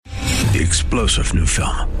The explosive new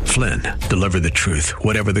film, Flynn, deliver the truth,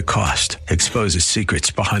 whatever the cost, exposes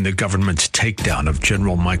secrets behind the government's takedown of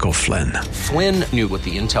General Michael Flynn. Flynn knew what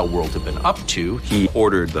the intel world had been up to. He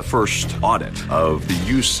ordered the first audit of the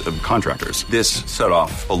use of contractors. This set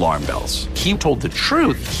off alarm bells. He told the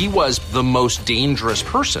truth. He was the most dangerous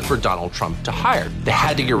person for Donald Trump to hire. They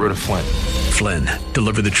had to get rid of Flynn. Flynn,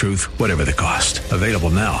 deliver the truth, whatever the cost. Available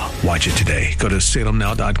now. Watch it today. Go to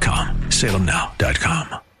salemnow.com.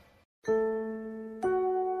 salemnow.com.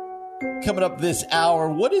 Coming up this hour,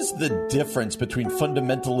 what is the difference between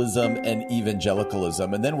fundamentalism and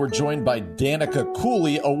evangelicalism? And then we're joined by Danica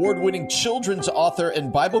Cooley, award-winning children's author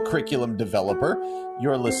and Bible curriculum developer.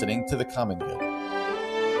 You're listening to The Common Good.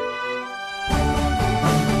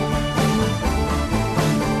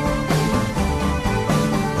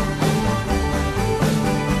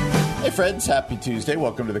 Hey friends, happy Tuesday.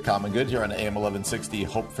 Welcome to The Common Good here on AM 1160,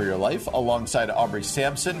 Hope for Your Life, alongside Aubrey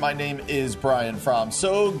Sampson. My name is Brian Fromm.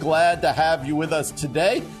 So glad to have you with us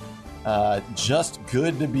today. Just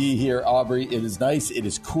good to be here, Aubrey. It is nice. It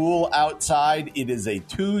is cool outside. It is a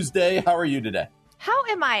Tuesday. How are you today? How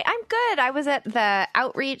am I? I'm good. I was at the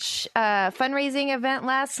Outreach fundraising event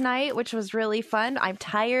last night, which was really fun. I'm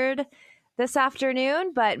tired this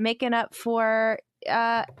afternoon, but making up for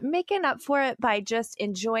it by just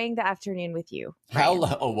enjoying the afternoon with you.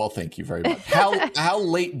 Well, thank you very much. How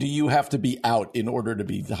late do you have to be out in order to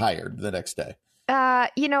be hired the next day?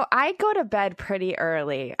 I go to bed pretty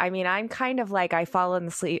early. I mean, I'm kind of like I fall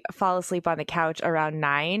asleep on the couch around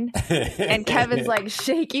 9, and Kevin's like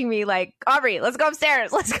shaking me like, Aubrey, let's go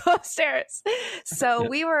upstairs. Let's go upstairs. So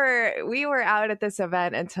we were out at this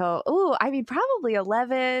event until probably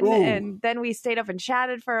 11, and then we stayed up and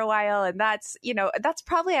chatted for a while. And that's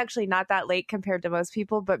probably actually not that late compared to most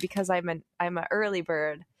people, but because I'm an early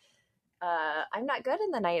bird. I'm not good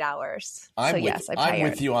in the night hours. I'm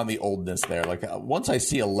with you on the oldness there. Like once I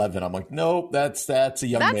see 11, I'm like, nope, that's a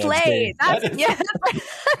young man's late. game. That's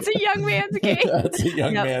a young man's game. That's a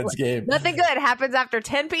young man's game. Nothing good happens after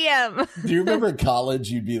 10 p.m. Do you remember in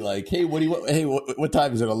college, you'd be like, hey, what do you want? Hey, what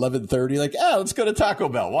time is it? 11:30? Like, let's go to Taco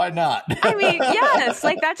Bell. Why not? I mean, yes,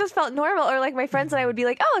 like that just felt normal. Or like my friends and I would be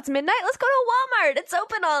like, oh, it's midnight. Let's go to Walmart. It's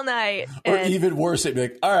open all night. Or even worse, it'd be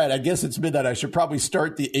like, all right, I guess it's midnight. I should probably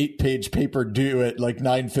start the 8-page paper due at like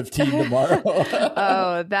 9:15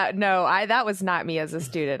 tomorrow. That was not me as a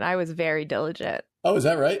student. I was very diligent. Oh, is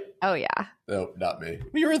that right? Oh yeah. No, not me.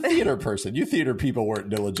 You're a theater person. You theater people weren't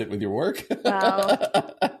diligent with your work.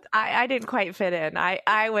 Well, I didn't quite fit in. I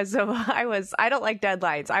don't like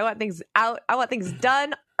deadlines. I want things out. I want things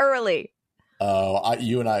done early. Oh,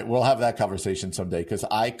 you and I, we'll have that conversation someday because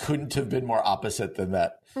I couldn't have been more opposite than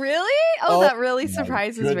that. Really? Oh, that really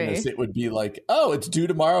surprises me. It would be like, it's due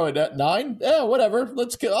tomorrow at 9? Yeah, whatever.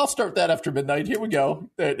 I'll start that after midnight. Here we go.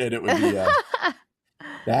 And it would be,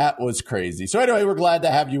 that was crazy. So anyway, we're glad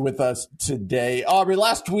to have you with us today. Aubrey,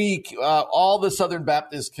 last week, all the Southern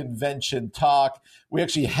Baptist Convention talk, we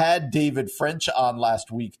actually had David French on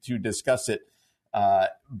last week to discuss it.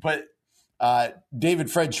 But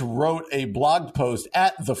David French wrote a blog post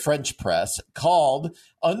at the French Press called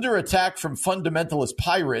 "Under Attack from Fundamentalist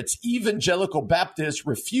Pirates, Evangelical Baptists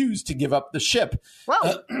Refuse to Give Up the Ship."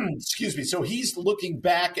 Excuse me. So he's looking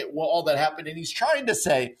back at all that happened, and he's trying to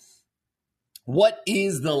say, what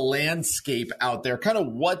is the landscape out there? Kind of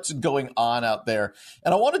what's going on out there?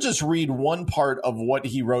 And I want to just read one part of what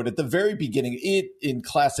he wrote at the very beginning. It, in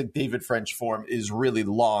classic David French form, is really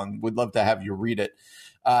long. We'd love to have you read it.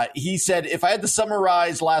 He said, if I had to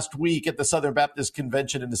summarize last week at the Southern Baptist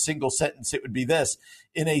Convention in a single sentence, it would be this.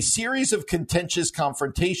 In a series of contentious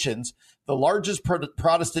confrontations, the largest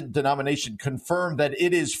Protestant denomination confirmed that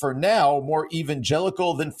it is, for now, more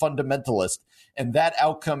evangelical than fundamentalist. And that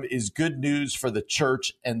outcome is good news for the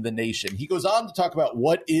church and the nation. He goes on to talk about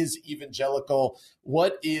what is evangelical,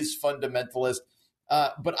 what is fundamentalist.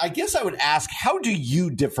 But I guess I would ask, how do you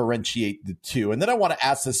differentiate the two? And then I want to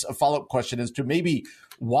ask this a follow-up question as to maybe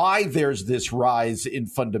why there's this rise in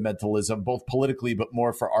fundamentalism, both politically, but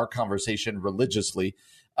more for our conversation religiously.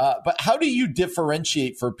 But how do you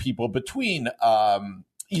differentiate for people between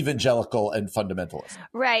evangelical and fundamentalist?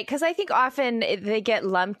 Right, because I think often they get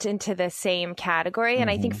lumped into the same category. And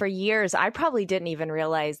I think for years, I probably didn't even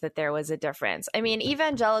realize that there was a difference. I mean,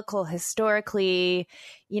 evangelical historically,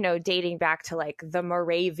 dating back to like the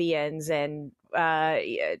Moravians and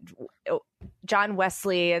John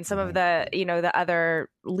Wesley and some of the, the other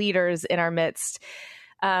leaders in our midst,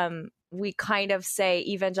 we kind of say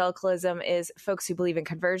evangelicalism is folks who believe in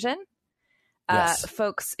conversion. Yes.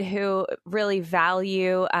 Folks who really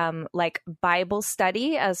value like Bible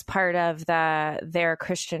study as part of their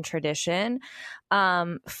Christian tradition.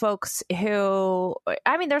 Folks who,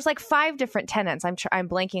 I mean, there's like 5 different tenets. I'm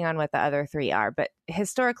blanking on what the other 3 are, but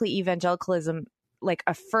historically evangelicalism like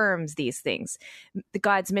affirms these things,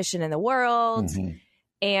 God's mission in the world. Mm-hmm.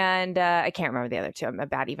 And I can't remember the other 2. I'm a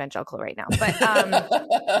bad evangelical right now.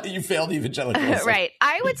 But you failed evangelicalism. Right.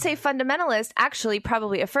 I would say fundamentalists actually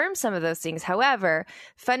probably affirm some of those things. However,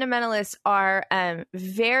 fundamentalists are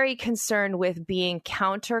very concerned with being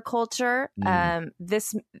counterculture.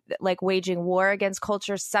 This like waging war against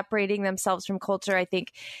culture, separating themselves from culture. I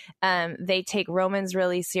think they take Romans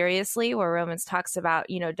really seriously, where Romans talks about,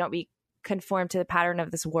 don't be conform to the pattern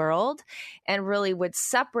of this world, and really would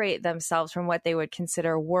separate themselves from what they would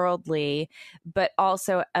consider worldly, but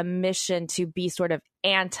also a mission to be sort of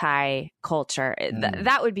anti-culture.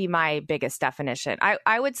 That would be my biggest definition.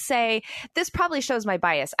 I would say, this probably shows my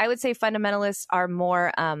bias, I would say fundamentalists are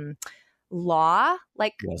more law,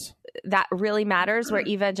 like yes. That really matters, where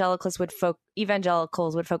evangelicals would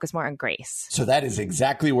focus more on grace. So that is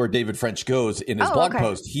exactly where David French goes in his blog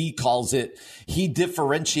post. He calls it, he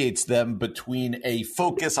differentiates them between a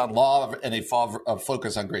focus on law and a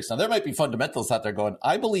focus on grace. Now, there might be fundamentalists out there going,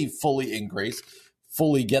 I believe fully in grace,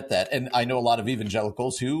 fully get that. And I know a lot of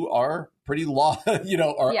evangelicals who are pretty law, are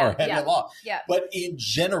heavy on law. Yeah. But in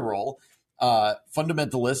general,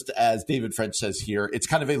 fundamentalist, as David French says here, it's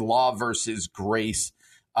kind of a law versus grace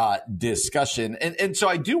discussion. And so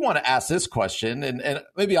I do want to ask this question, and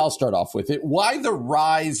maybe I'll start off with it. Why the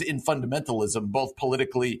rise in fundamentalism, both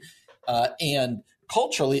politically and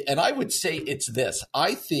culturally? And I would say it's this.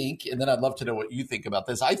 I think, and then I'd love to know what you think about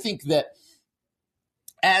this. I think that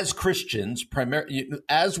as Christians,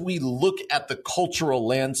 as we look at the cultural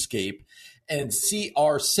landscape and see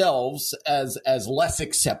ourselves as less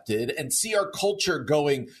accepted, and see our culture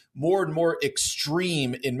going more and more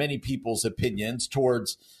extreme in many people's opinions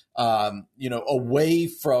towards, away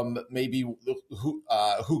from maybe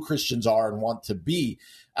who Christians are and want to be.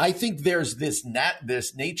 I think there's this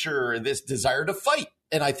nature, this desire to fight.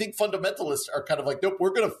 And I think fundamentalists are kind of like, nope, we're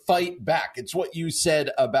going to fight back. It's what you said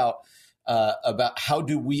about how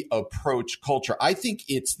do we approach culture. I think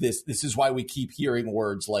it's this is why we keep hearing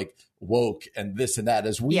words like woke and this and that.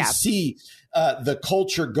 As we see the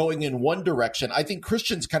culture going in one direction, I think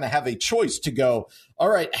Christians kind of have a choice to go, all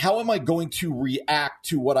right, how am I going to react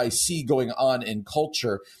to what I see going on in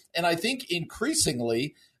culture? And I think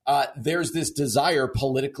increasingly there's this desire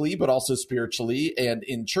politically, but also spiritually and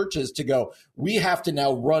in churches to go, we have to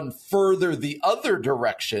now run further the other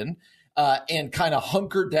direction and kind of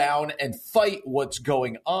hunker down and fight what's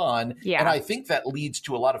going on. Yeah. And I think that leads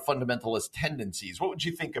to a lot of fundamentalist tendencies. What would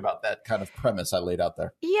you think about that kind of premise I laid out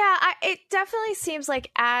there? Yeah, it definitely seems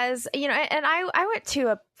like, as, and I went to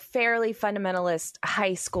a fairly fundamentalist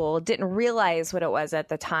high school, didn't realize what it was at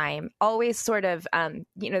the time. Always sort of,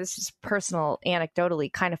 this is personal,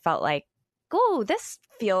 anecdotally, kind of felt like, oh, this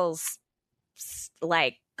feels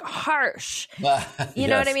like harsh. You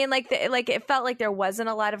know what I mean? Like it felt like there wasn't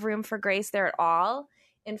a lot of room for grace there at all.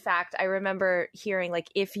 In fact, I remember hearing like,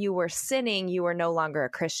 if you were sinning, you were no longer a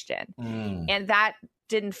Christian. And that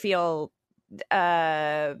didn't feel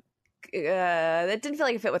like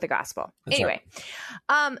it fit with the gospel. That's anyway.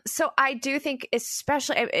 Right. So I do think,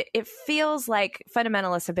 especially, it feels like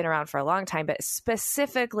fundamentalists have been around for a long time, but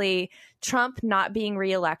specifically Trump not being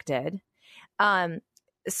reelected,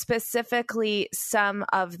 specifically some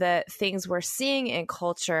of the things we're seeing in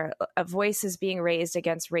culture, voices being raised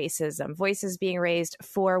against racism, voices being raised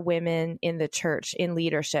for women in the church, in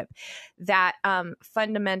leadership, that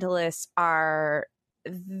fundamentalists are,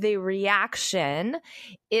 the reaction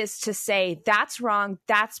is to say, that's wrong,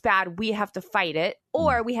 that's bad, we have to fight it,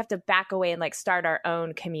 or we have to back away and like start our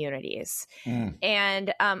own communities.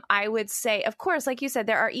 And I would say, of course, like you said,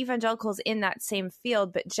 there are evangelicals in that same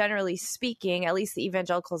field, but generally speaking, at least the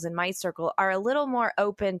evangelicals in my circle are a little more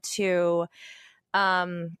open to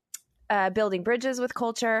building bridges with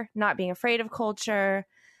culture, not being afraid of culture,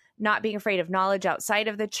 not being afraid of knowledge outside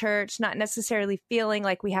of the church, not necessarily feeling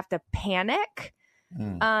like we have to panic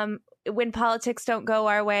when politics don't go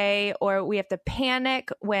our way, or we have to panic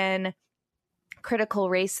when critical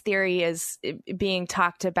race theory is being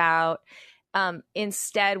talked about.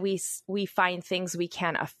 Instead, we find things we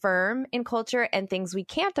can affirm in culture and things we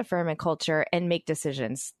can't affirm in culture and make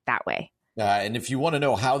decisions that way. And if you want to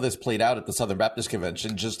know how this played out at the Southern Baptist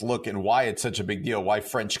Convention, just look and why it's such a big deal, why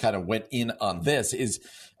French kind of went in on this is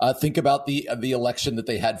think about the election that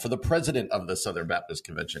they had for the president of the Southern Baptist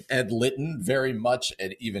Convention. Ed Litton, very much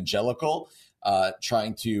an evangelical,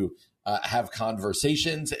 trying to have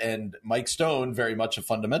conversations. And Mike Stone, very much a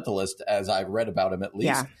fundamentalist, as I've read about him at least.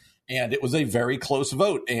 Yeah. And it was a very close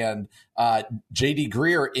vote. And J.D.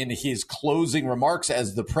 Greear, in his closing remarks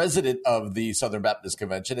as the president of the Southern Baptist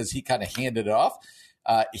Convention, as he kind of handed it off,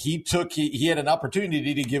 he had an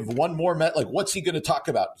opportunity to give one more, what's he going to talk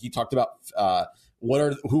about? He talked about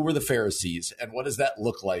who were the Pharisees and what does that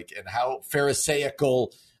look like, and how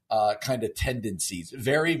Pharisaical kind of tendencies,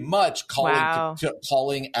 very much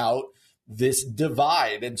calling out this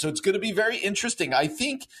divide. And so it's going to be very interesting. I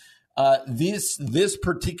think this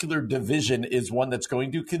particular division is one that's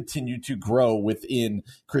going to continue to grow within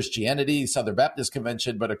Christianity, Southern Baptist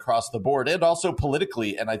Convention, but across the board, and also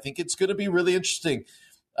politically. And I think it's going to be really interesting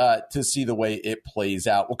to see the way it plays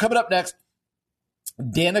out. Well, coming up next,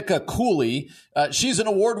 Danica Cooley. She's an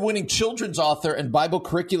award-winning children's author and Bible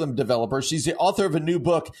curriculum developer. She's the author of a new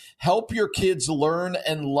book, Help Your Kids Learn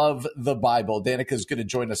and Love the Bible. Danica is going to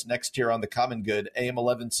join us next here on The Common Good, AM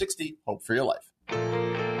 1160, Hope for Your Life.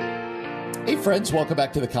 Hey, friends, welcome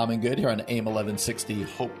back to The Common Good here on AM 1160,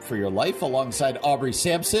 Hope for Your Life, alongside Aubrey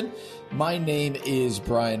Sampson. My name is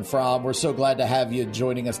Brian Fromm. We're so glad to have you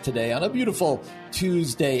joining us today on a beautiful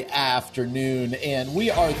Tuesday afternoon, and we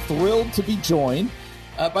are thrilled to be joined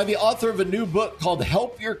by the author of a new book called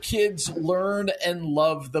Help Your Kids Learn and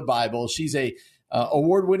Love the Bible. She's a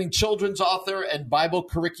award-winning children's author and Bible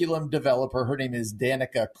curriculum developer. Her name is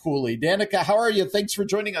Danica Cooley. Danica, how are you? Thanks for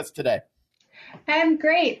joining us today. I'm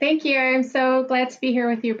great. Thank you. I'm so glad to be here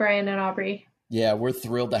with you, Brian and Aubrey. Yeah, we're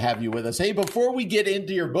thrilled to have you with us. Hey, before we get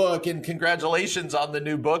into your book, and congratulations on the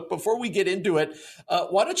new book, before we get into it,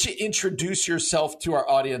 why don't you introduce yourself to our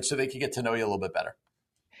audience so they can get to know you a little bit better?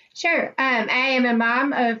 Sure. I am a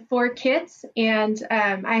mom of 4 kids, and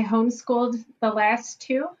I homeschooled the last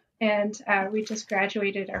 2, and we just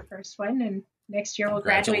graduated our first one, and next year we'll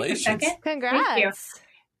graduate the second. Congrats. Thank you.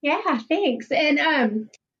 Yeah, thanks. And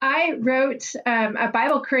I wrote a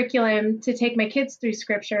Bible curriculum to take my kids through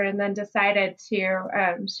Scripture, and then decided to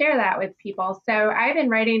share that with people. So I've been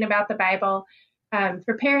writing about the Bible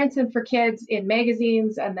for parents and for kids in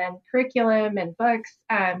magazines, and then curriculum and books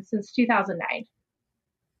since 2009.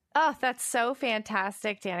 Oh, that's so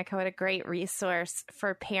fantastic, Danica. What a great resource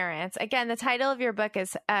for parents. Again, the title of your book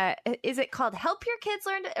is it called Help Your Kids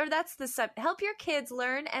Learn, or that's the Help Your Kids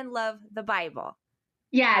Learn and Love the Bible?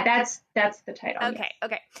 Yeah, that's the title. Okay,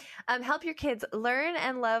 yes. Okay. Help Your Kids Learn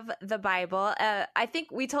and Love the Bible. I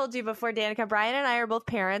think we told you before, Danica, Brian and I are both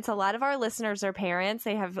parents. A lot of our listeners are parents.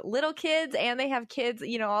 They have little kids and they have kids,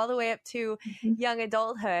 all the way up to young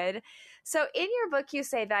adulthood. So in your book, you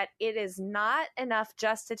say that it is not enough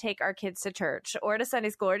just to take our kids to church or to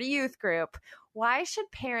Sunday school or to youth group. Why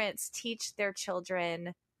should parents teach their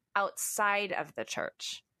children outside of the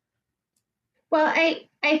church? Well, I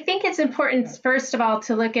think it's important, first of all,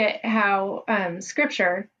 to look at how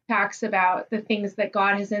Scripture talks about the things that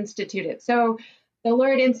God has instituted. So the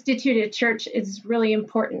Lord instituted church is really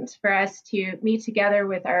important for us to meet together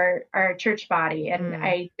with our church body. And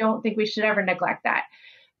I don't think we should ever neglect that.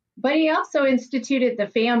 But he also instituted the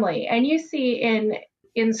family. And you see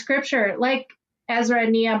in Scripture, like Ezra,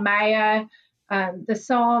 Nehemiah, the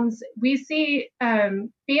Psalms, we see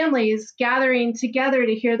families gathering together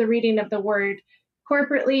to hear the reading of the word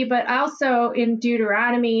corporately, but also in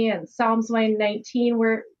Deuteronomy and Psalms 119,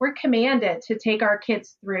 we're commanded to take our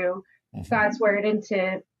kids through God's word and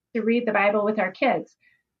to read the Bible with our kids.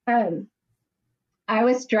 I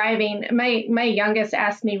was driving, my youngest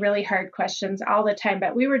asked me really hard questions all the time,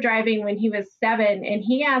 but we were driving when he was 7, and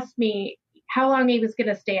he asked me how long he was going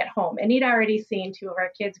to stay at home. And he'd already seen 2 of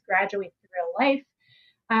our kids graduate to real life.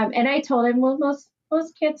 And I told him, well,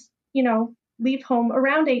 most kids, leave home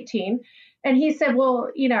around 18. And he said,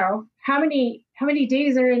 well, how many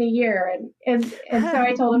days are in a year? And so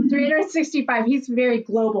I told him 365. He's a very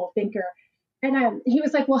global thinker. And he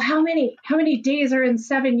was like, well, how many days are in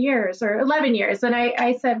 7 years or 11 years? And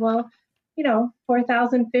I said, well,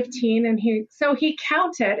 4,015. And he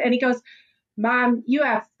counted and he goes, Mom, you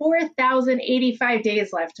have 4,085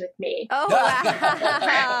 days left with me. Oh,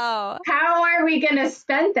 wow. How are we going to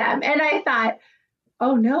spend them? And I thought,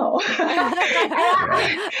 oh, no.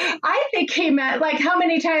 I think he meant, how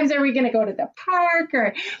many times are we going to go to the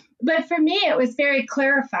park? But for me, it was very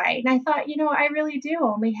clarifying. I thought, I really do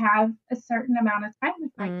only have a certain amount of time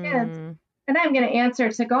with my kids. And I'm going to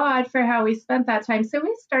answer to God for how we spent that time. So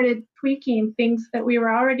we started tweaking things that we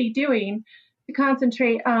were already doing to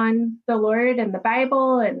concentrate on the Lord and the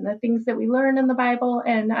Bible and the things that we learn in the Bible.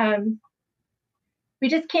 And we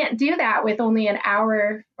just can't do that with only an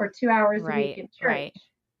hour or 2 hours a week in church. Right.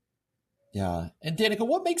 Yeah. And Danica,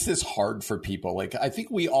 what makes this hard for people? Like, I think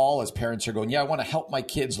we all as parents are going, yeah, I want to help my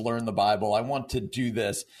kids learn the Bible. I want to do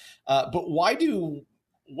this. But what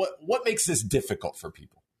makes this difficult for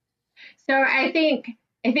people? So I think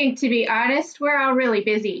to be honest, we're all really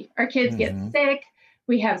busy. Our kids get sick.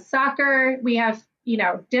 We have soccer. We have,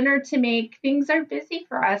 dinner to make. Things are busy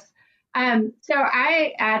for us. So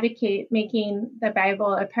I advocate making the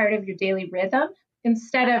Bible a part of your daily rhythm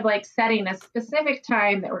instead of like setting a specific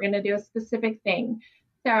time that we're going to do a specific thing.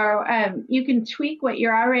 So you can tweak what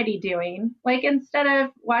you're already doing. Like instead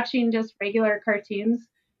of watching just regular cartoons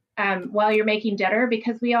while you're making dinner,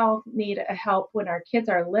 because we all need a help when our kids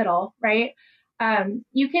are little, right?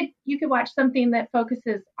 You could watch something that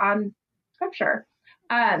focuses on scripture.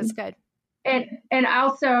 That's good. And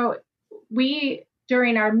also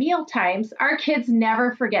during our meal times, our kids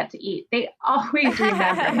never forget to eat. They always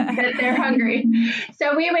remember that they're hungry.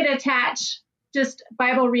 So we would attach just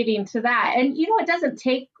Bible reading to that. And, it doesn't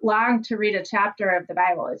take long to read a chapter of the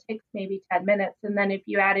Bible. It takes maybe 10 minutes. And then if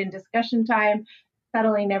you add in discussion time,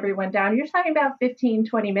 settling everyone down, you're talking about 15,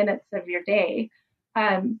 20 minutes of your day.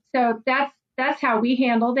 So that's how we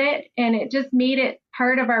handled it. And it just made it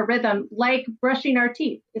part of our rhythm, like brushing our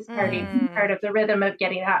teeth is part of the rhythm of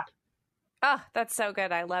getting up. Oh, that's so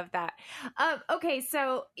good. I love that. Okay,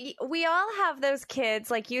 so we all have those kids,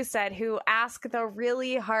 like you said, who ask the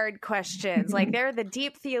really hard questions. Like they're the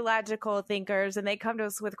deep theological thinkers, and they come to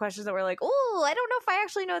us with questions that we're like, oh, I don't know if I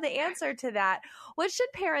actually know the answer to that. What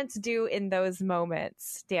should parents do in those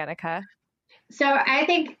moments, Danica? So I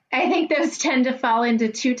think those tend to fall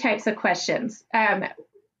into two types of questions. And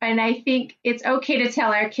I think it's okay to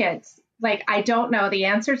tell our kids, like, I don't know the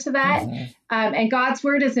answer to that. And God's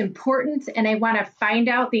word is important. And I want to find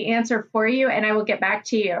out the answer for you. And I will get back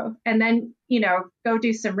to you. And then, go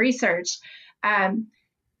do some research. And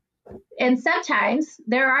sometimes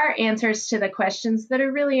there are answers to the questions that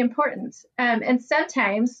are really important. And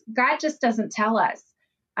sometimes God just doesn't tell us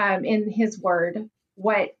in his word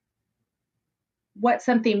what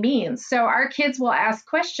something means. So our kids will ask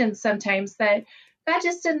questions sometimes that God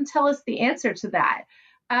just didn't tell us the answer to that.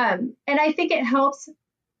 And I think it helps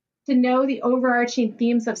to know the overarching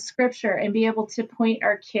themes of Scripture and be able to point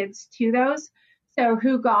our kids to those. So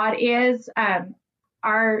who God is,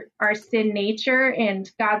 our sin nature, and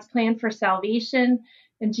God's plan for salvation,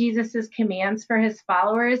 and Jesus's commands for his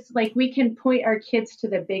followers. Like we can point our kids to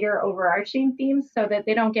the bigger overarching themes so that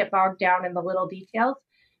they don't get bogged down in the little details.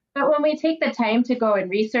 But when we take the time to go and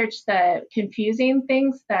research the confusing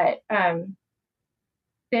things that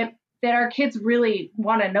our kids really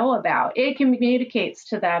want to know about, it communicates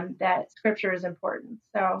to them that Scripture is important.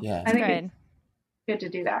 So yeah, I think it's good to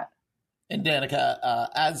do that. And Danica,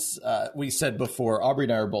 as we said before, Aubrey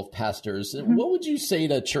and I are both pastors. What would you say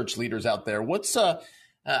to church leaders out there?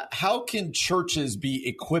 How can churches be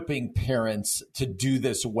equipping parents to do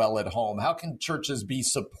this well at home? How can churches be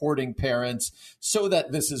supporting parents so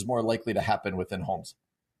that this is more likely to happen within homes?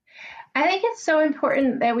 I think it's so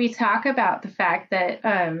important that we talk about the fact that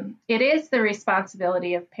it is the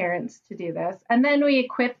responsibility of parents to do this, and then we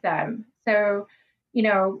equip them. So,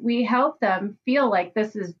 we help them feel like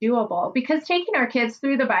this is doable, because taking our kids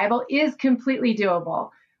through the Bible is completely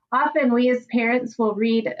doable. Often we as parents will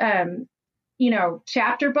read,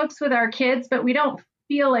 chapter books with our kids, but we don't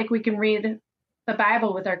feel like we can read the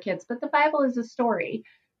Bible with our kids. But the Bible is a story.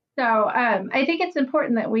 So I think it's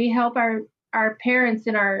important that we help our parents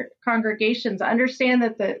in our congregations understand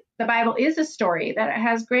that the Bible is a story, that it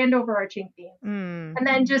has grand overarching themes. And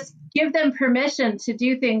then just give them permission to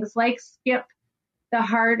do things like skip the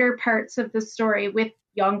harder parts of the story with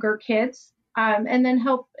younger kids, and then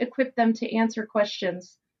help equip them to answer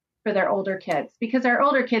questions for their older kids, because our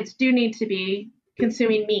older kids do need to be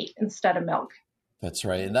consuming meat instead of milk. That's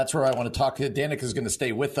right. And that's where I want to talk. Danica is going to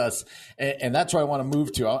stay with us. And that's where I want to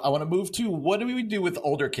move to. I want to move to, what do we do with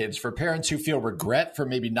older kids, for parents who feel regret for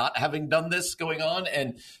maybe not having done this going on?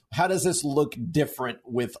 And how does this look different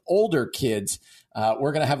with older kids?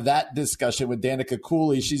 We're going to have that discussion with Danica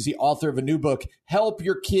Cooley. She's the author of a new book, Help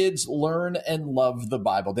Your Kids Learn and Love the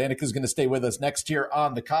Bible. Danica is going to stay with us next here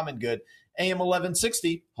on The Common Good, AM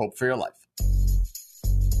 1160, Hope for Your Life.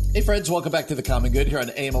 Hey friends, welcome back to The Common Good here on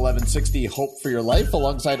AM 1160, Hope for Your Life,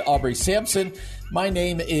 alongside Aubrey Sampson. My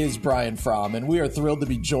name is Brian Fromm, and we are thrilled to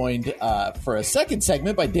be joined for a second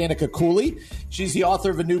segment by Danica Cooley. She's the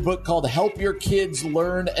author of a new book called Help Your Kids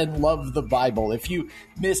Learn and Love the Bible. If you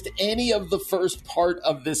missed any of the first part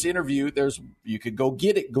of this interview, you could go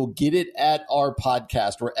get it. Go get it at our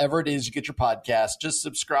podcast, wherever it is you get your podcast. Just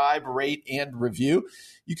subscribe, rate, and review.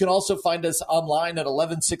 You can also find us online at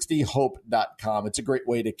 1160hope.com. It's a great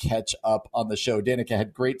way to catch up on the show. Danica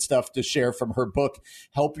had great stuff to share from her book,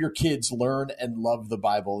 Help Your Kids Learn and Love the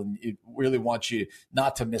Bible. And it really wants you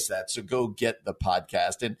not to miss that. So go get the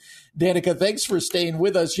podcast. And Danica, thanks for staying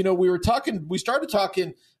with us. You know, we started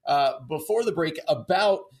talking before the break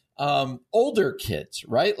about older kids,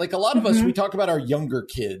 right? Like a lot of us, we talk about our younger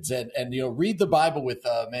kids and read the Bible with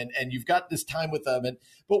them and you've got this time with them.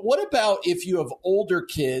 But what about if you have older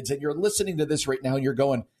kids and you're listening to this right now and you're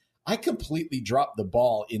going, I completely dropped the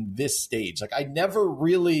ball in this stage. Like I never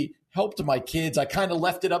really helped my kids. I kind of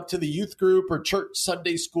left it up to the youth group or church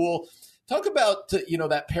Sunday school. Talk about,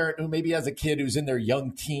 that parent who maybe has a kid who's in their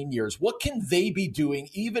young teen years. What can they be doing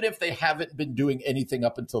even if they haven't been doing anything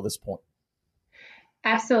up until this point?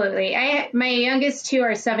 Absolutely. My youngest two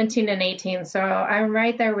are 17 and 18, so I'm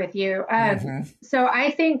right there with you. So I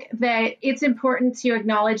think that it's important to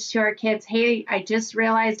acknowledge to our kids, hey, I just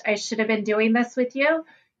realized I should have been doing this with you.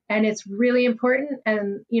 And it's really important.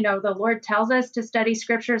 And, the Lord tells us to study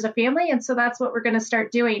scripture as a family. And so that's what we're going to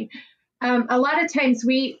start doing. A lot of times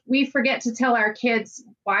we forget to tell our kids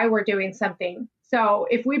why we're doing something. So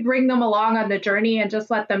if we bring them along on the journey and just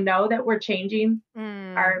let them know that we're changing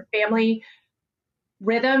our family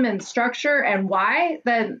rhythm and structure and why,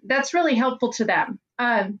 then that's really helpful to them.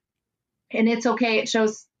 And it's okay. It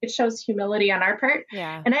shows humility on our part.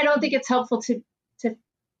 Yeah. And I don't think it's helpful to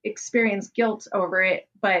experience guilt over it,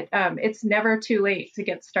 but it's never too late to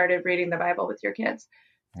get started reading the Bible with your kids.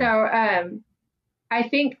 So I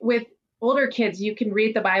think with older kids, you can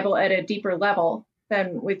read the Bible at a deeper level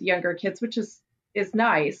than with younger kids, which is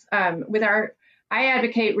nice. I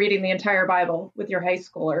advocate reading the entire Bible with your high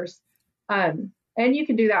schoolers. And you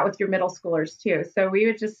can do that with your middle schoolers too. So we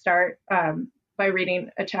would just start by reading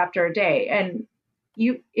a chapter a day. And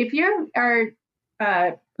if you are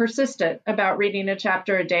persistent about reading a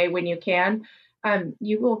chapter a day when you can,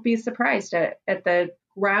 you will be surprised at the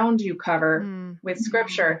ground you cover with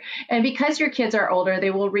scripture. And because your kids are older,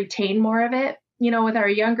 they will retain more of it. With our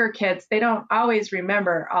younger kids, they don't always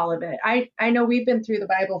remember all of it. I know we've been through the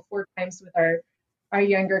Bible 4 times with our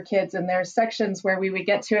younger kids, and there's sections where we would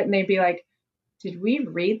get to it and they'd be like, did we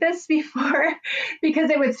read this before? Because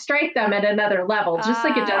it would strike them at another level, just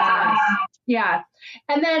like it does us. Yeah.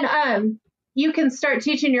 And then you can start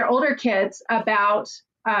teaching your older kids about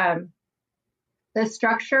the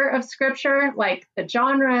structure of scripture, like the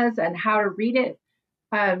genres and how to read it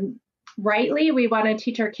rightly. We want to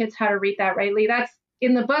teach our kids how to read that rightly. That's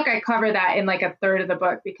in the book. I cover that in like a third of the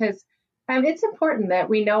book because it's important that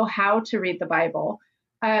we know how to read the Bible.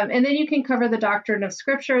 And then you can cover the doctrine of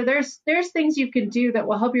scripture. There's things you can do that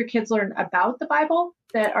will help your kids learn about the Bible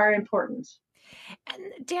that are important. And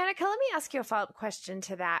Danica, let me ask you a follow-up question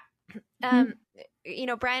to that.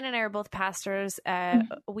 Brian and I are both pastors.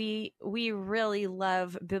 We really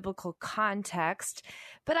love biblical context,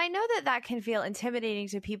 but I know that can feel intimidating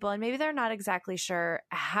to people, and maybe they're not exactly sure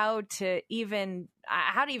how to even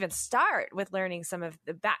start with learning some of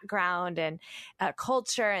the background and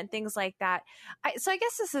culture and things like that. So I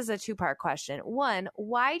guess this is a 2-part question. One,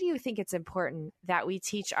 why do you think it's important that we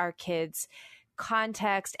teach our kids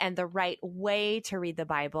context and the right way to read the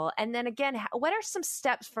Bible? And then again, what are some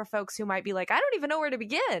steps for folks who might be like, I don't even know where to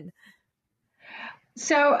begin?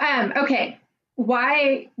 So, okay.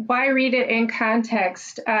 Why read it in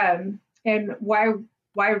context, and why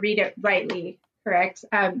read it rightly? Correct.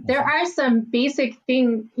 There are some basic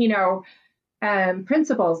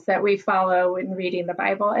principles that we follow in reading the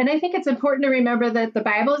Bible. And I think it's important to remember that the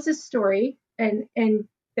Bible is a story and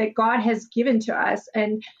that God has given to us,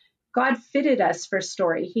 and God fitted us for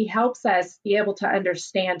story. He helps us be able to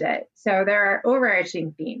understand it. So there are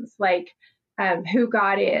overarching themes like who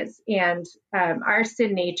God is and our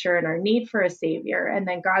sin nature and our need for a savior, and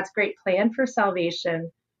then God's great plan for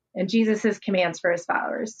salvation and Jesus's commands for his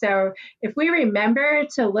followers. So if we remember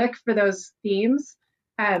to look for those themes,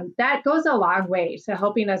 that goes a long way to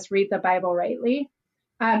helping us read the Bible rightly.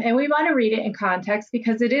 And we want to read it in context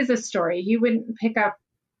because it is a story. You wouldn't pick up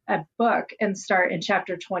a book and start in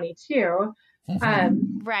chapter 22.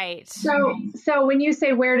 Right. So when you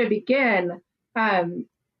say where to begin, I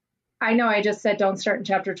know I just said don't start in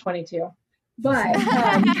chapter 22, but but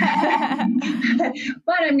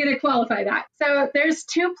I'm going to qualify that. So there's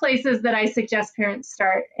 2 places that I suggest parents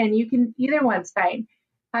start, and you can either one's fine.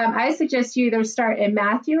 I suggest you either start in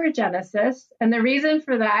Matthew or Genesis, and the reason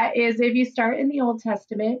for that is if you start in the Old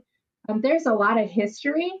Testament, there's a lot of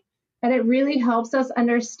history. And it really helps us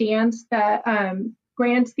understand the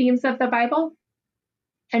grand themes of the Bible.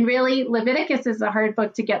 And really, Leviticus is a hard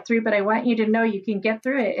book to get through, but I want you to know you can get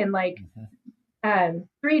through it in like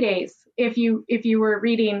 3 days if you were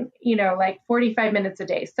reading, like 45 minutes a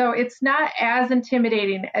day. So it's not as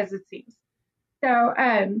intimidating as it seems. So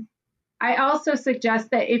I also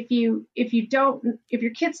suggest that if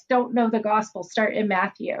your kids don't know the gospel, start in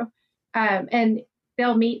Matthew, and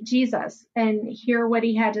they'll meet Jesus and hear what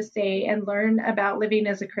he had to say and learn about living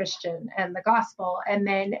as a Christian and the gospel, and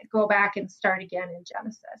then go back and start again in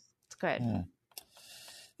Genesis. That's good. Yeah.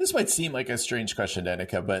 This might seem like a strange question,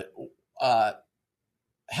 Danica, but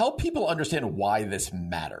help people understand why this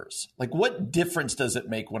matters. Like, what difference does it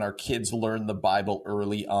make when our kids learn the Bible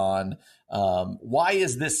early on? Why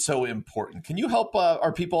is this so important? Can you help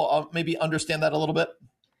our people maybe understand that a little bit?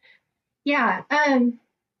 Yeah.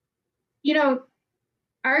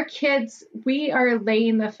 Our kids, we are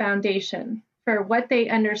laying the foundation for what they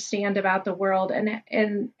understand about the world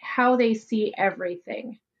and how they see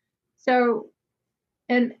everything. So,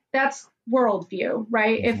 and that's worldview,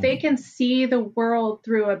 right? Mm-hmm. If they can see the world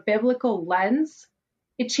through a biblical lens,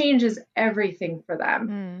 it changes everything for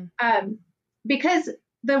them. Because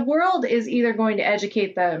the world is either going to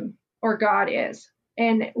educate them or God is.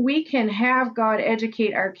 And we can have God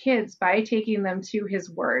educate our kids by taking them to his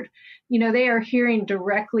word. They are hearing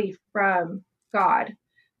directly from God.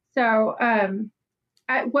 So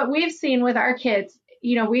what we've seen with our kids,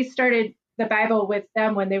 we started the Bible with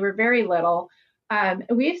them when they were very little.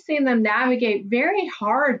 We've seen them navigate very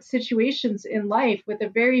hard situations in life with a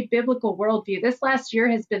very biblical worldview. This last year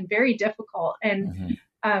has been very difficult, and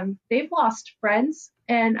they've lost friends,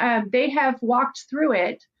 and they have walked through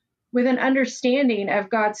it with an understanding of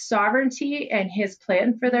God's sovereignty and his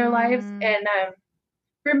plan for their lives. And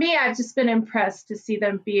for me, I've just been impressed to see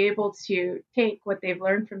them be able to take what they've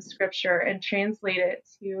learned from scripture and translate it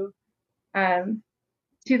to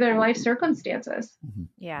their life circumstances.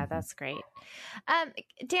 Yeah, that's great.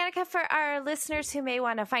 Danica, for our listeners who may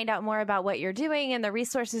want to find out more about what you're doing and the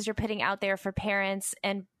resources you're putting out there for parents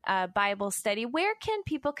and Bible study, where can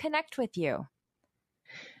people connect with you?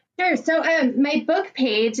 Sure. So my book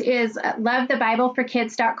page is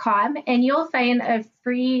lovethebibleforkids.com, and you'll find a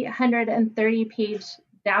free 130-page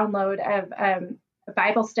download of a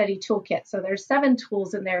Bible study toolkit. So there's 7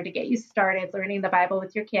 tools in there to get you started learning the Bible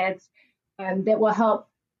with your kids that will help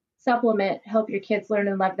your kids learn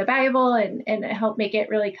and love the Bible and help make it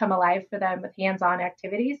really come alive for them with hands-on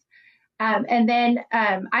activities. And then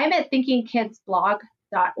I'm at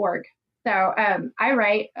thinkingkidsblog.org. So I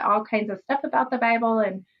write all kinds of stuff about the Bible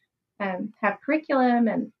and have curriculum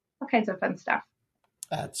and all kinds of fun stuff.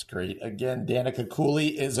 That's great. Again, Danica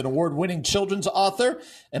Cooley is an award-winning children's author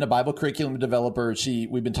and a Bible curriculum developer.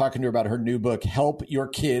 We've been talking to her about her new book, Help Your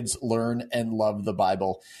Kids Learn and Love the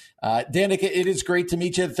Bible. Danica, it is great to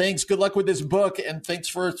meet you. Thanks. Good luck with this book, and thanks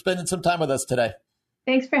for spending some time with us today.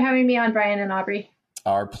 Thanks for having me on, Brian and Aubrey.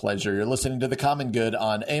 Our pleasure. You're listening to The Common Good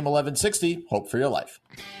on AM 1160, Hope for Your Life.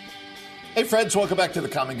 Hey friends, welcome back to The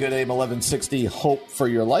Common Good, AM 1160, Hope for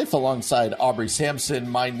Your Life, alongside Aubrey Sampson.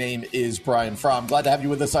 My name is Brian Fromm. Glad to have you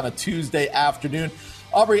with us on a Tuesday afternoon.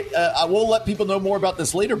 Aubrey, I will let people know more about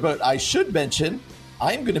this later, but I should mention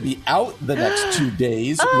I'm going to be out the next 2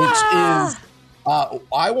 days, which is...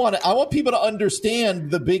 I want people to understand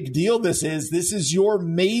the big deal this is. This is your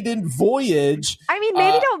maiden voyage. I mean,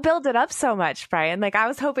 maybe don't build it up so much, Brian. Like, I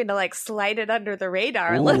was hoping to slide it under the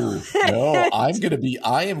radar a little bit. No, I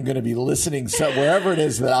am gonna be listening. So wherever it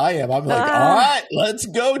is that I am, I'm like, all right, let's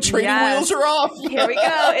go. Training wheels are off. Here we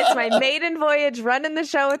go. It's my maiden voyage running the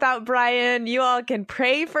show without Brian. You all can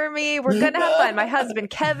pray for me. We're gonna have fun. My husband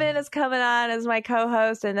Kevin is coming on as my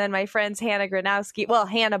co-host, and then my friends Hannah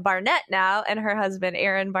Barnett now, and her husband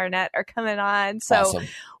Aaron Barnett are coming on. So awesome.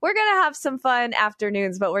 We're going to have some fun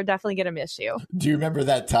afternoons, but we're definitely going to miss you. Do you remember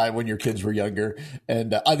that time when your kids were younger?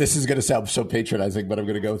 And this is going to sound so patronizing, but I'm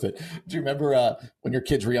going to go with it. Do you remember when your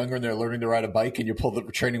kids were younger and they're learning to ride a bike and you pull the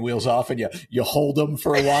training wheels off and you hold them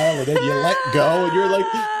for a while and then you let go and you're like,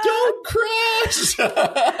 don't crash.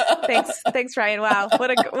 Thanks, Ryan. Wow.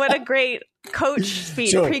 What a great coach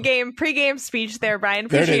speech, pregame speech there, Brian.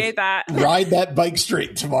 Appreciate that. Ride that bike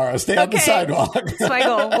straight tomorrow. Stay on the sidewalk. That's my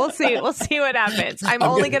goal. We'll see what happens. I'm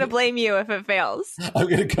only going to blame you if it fails. I'm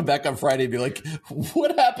going to come back on Friday and be like,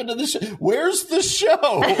 what happened to the show? Where's the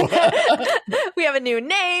show? We have a new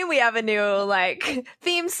name. We have a new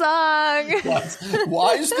theme song.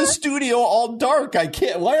 Why is the studio all dark? I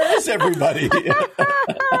can't. Where is everybody?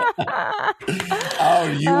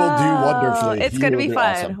 Oh, you will do wonderfully. It's going to be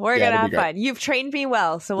fun. Awesome. We're going to have fun. You've trained me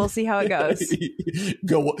well, so we'll see how it goes.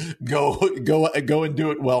 Go and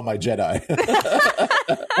do it well, my Jedi.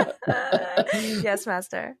 Yes,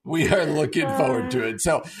 Master. We are looking forward to it.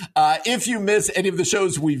 So if you miss any of the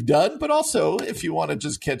shows we've done, but also if you want to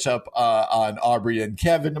just catch up on Aubrey and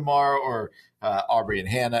Kevin tomorrow, or Aubrey and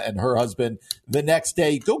Hannah and her husband the next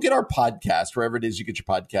day, go get our podcast wherever it is you get your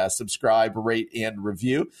podcast. Subscribe, rate, and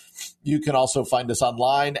review. You can also find us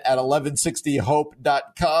online at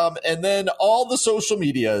 1160hope.com, and then all the social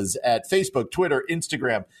medias at Facebook, Twitter,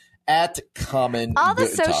 Instagram at Common all the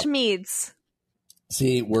Good Talk. social medias.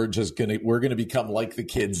 See, we're gonna become like the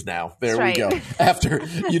kids now. There That's we right. go. After,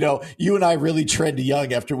 you and I really trend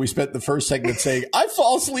young after we spent the first segment saying, I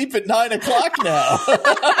fall asleep at 9:00 now.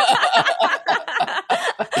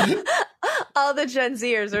 All the Gen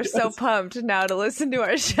Zers are so pumped now to listen to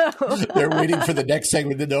our show. They're waiting for the next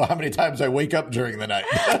segment to know how many times I wake up during the night.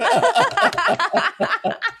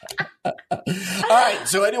 All right.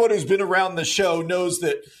 So anyone who's been around the show knows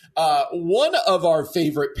that one of our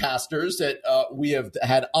favorite pastors that we have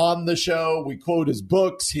had on the show, we quote his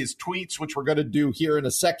books, his tweets, which we're going to do here in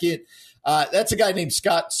a second. That's a guy named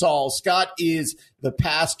Scott Sauls. Scott is the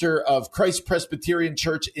pastor of Christ Presbyterian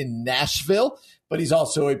Church in Nashville, but he's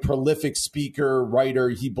also a prolific speaker, writer.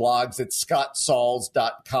 He blogs at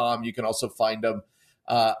scottsauls.com. You can also find him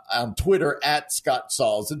on Twitter at Scott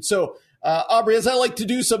Sauls. And so, Aubrey, as I like to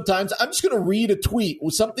do sometimes, I'm just going to read a tweet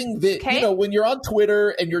with something that, when you're on Twitter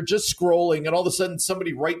and you're just scrolling and all of a sudden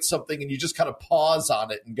somebody writes something and you just kind of pause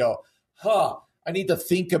on it and go, I need to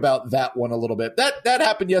think about that one a little bit. That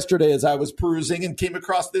happened yesterday as I was perusing and came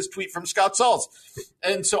across this tweet from Scott Sauls.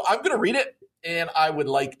 And so I'm going to read it, and I would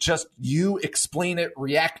like just you explain it,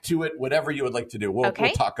 react to it, whatever you would like to do. We'll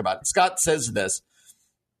talk about it. Scott says this: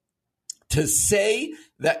 to say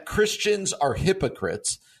that Christians are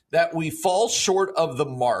hypocrites, that we fall short of the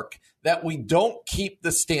mark, that we don't keep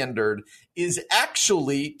the standard, is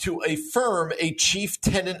actually to affirm a chief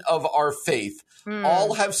tenet of our faith.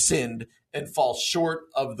 All have sinned and fall short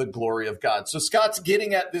of the glory of God. So Scott's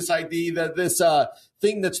getting at this idea that this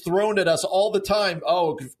thing that's thrown at us all the time,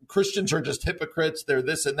 Christians are just hypocrites, they're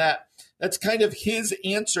this and that. That's kind of his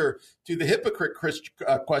answer to the hypocrite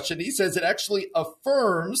question. He says it actually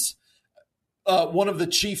affirms one of the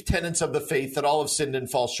chief tenets of the faith, that all have sinned and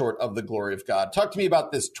fall short of the glory of God. Talk to me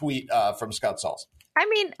about this tweet from Scott Sauls. I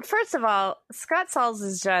mean, first of all, Scott Sauls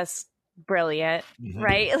is just brilliant,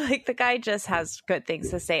 right? Like, the guy just has good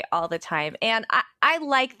things to say all the time. And I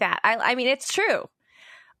like that. I mean, it's true.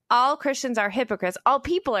 All Christians are hypocrites. All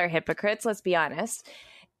people are hypocrites, let's be honest.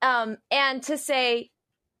 And to say,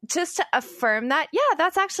 just to affirm that, yeah,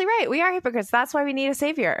 that's actually right. We are hypocrites. That's why we need a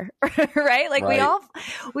savior, right? Like,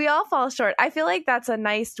 we all fall short. I feel like that's a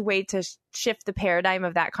nice way to shift the paradigm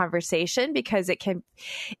of that conversation, because it can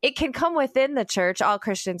come within the church. All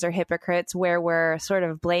Christians are hypocrites, where we're sort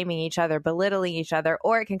of blaming each other, belittling each other,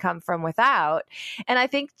 or it can come from without. And I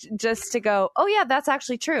think just to go, oh yeah, that's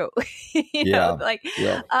actually true. I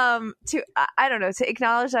don't know, to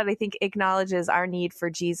acknowledge that, I think acknowledges our need for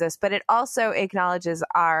Jesus, but it also acknowledges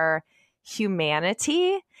our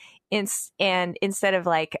humanity. And instead of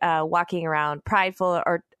walking around prideful,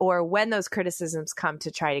 or when those criticisms come, to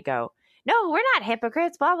try to go, no, we're not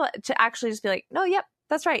hypocrites, blah, blah, to actually just be like, no, yep,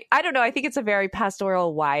 that's right. I don't know. I think it's a very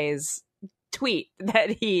pastoral, wise tweet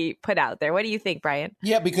that he put out there. What do you think, Brian?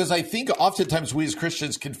 Yeah, because I think oftentimes we as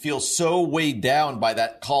Christians can feel so weighed down by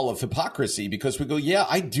that call of hypocrisy, because we go, yeah,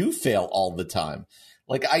 I do fail all the time.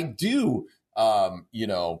 Like, I do,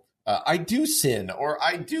 I do sin, or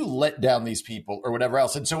I do let down these people, or whatever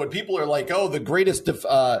else. And so when people are like, oh, the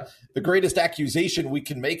greatest accusation we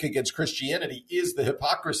can make against Christianity is the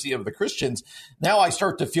hypocrisy of the Christians, now I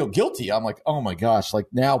start to feel guilty. I'm like, oh my gosh, like,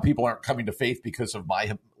 now people aren't coming to faith because of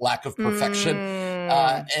my lack of perfection.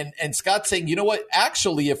 And Scott's saying, you know what?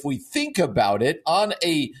 Actually, if we think about it, on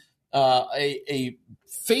a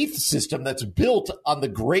faith system that's built on the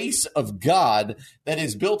grace of God, that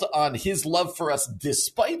is built on his love for us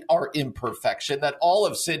despite our imperfection, that all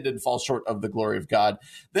have sinned and fall short of the glory of God,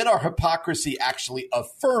 then our hypocrisy actually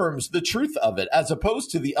affirms the truth of it, as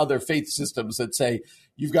opposed to the other faith systems that say,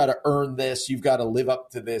 you've got to earn this, you've got to live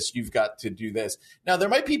up to this, you've got to do this. Now, there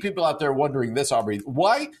might be people out there wondering this, Aubrey,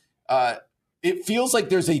 why it feels like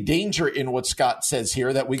there's a danger in what Scott says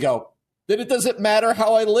here, that we go, that it doesn't matter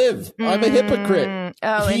how I live. I'm a hypocrite.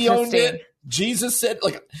 Oh, he owned it. Jesus said,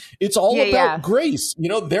 like, it's all about grace.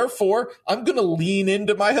 Therefore, I'm going to lean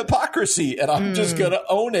into my hypocrisy, and I'm just going to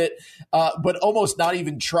own it, but almost not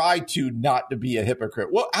even try to not to be a hypocrite.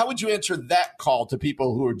 How would you answer that call to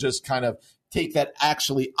people who are just kind of take that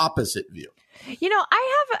actually opposite view?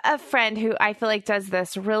 I have a friend who I feel like does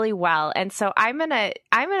this really well. And so I'm going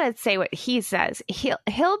to say what he says.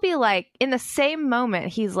 He'll be like, in the same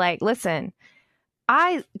moment, he's like, listen,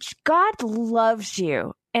 God loves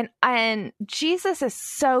you. And Jesus is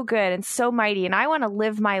so good and so mighty. And I want to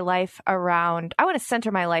live my life around, I want to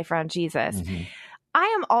center my life around Jesus. Mm-hmm. I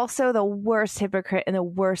am also the worst hypocrite and the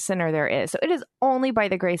worst sinner there is. So it is only by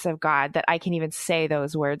the grace of God that I can even say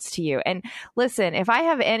those words to you. And listen, if I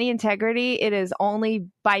have any integrity, it is only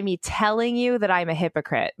by me telling you that I'm a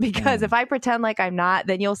hypocrite. Because if I pretend like I'm not,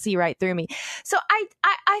 then you'll see right through me. So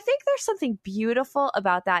I think there's something beautiful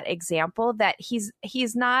about that example, that he's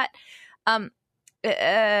not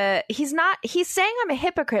he's saying I'm a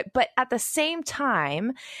hypocrite, but at the same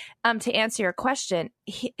time, to answer your question,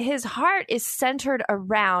 his heart is centered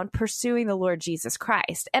around pursuing the Lord Jesus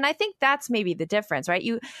Christ. And I think that's maybe the difference, right?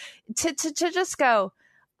 You to just go,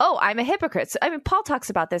 oh, I'm a hypocrite. So, I mean, Paul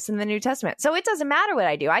talks about this in the New Testament. So it doesn't matter what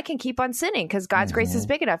I do. I can keep on sinning because God's grace is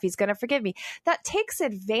big enough. He's going to forgive me. That takes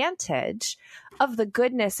advantage of the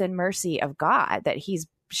goodness and mercy of God that he's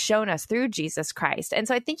shown us through Jesus Christ. And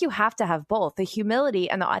so I think you have to have both the humility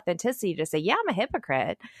and the authenticity to say, yeah, I'm a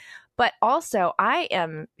hypocrite, but also I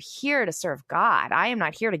am here to serve God. I am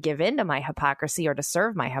not here to give in to my hypocrisy or to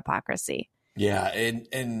serve my hypocrisy. Yeah,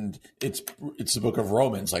 and it's the book of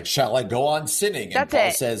Romans, like, shall I go on sinning? And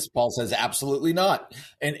Paul says absolutely not.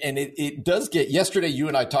 And it does get, yesterday you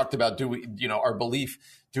and I talked about, our belief,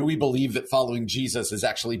 do we believe that following Jesus is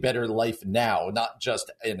actually better life now, not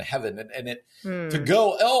just in heaven? To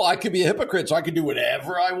go, oh, I could be a hypocrite, so I could do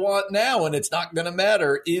whatever I want now, and it's not going to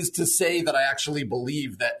matter, is to say that I actually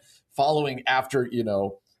believe that following after,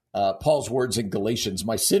 Paul's words in Galatians,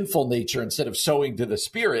 my sinful nature, instead of sowing to the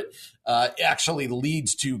Spirit, actually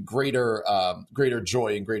leads to greater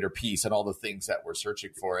joy and greater peace and all the things that we're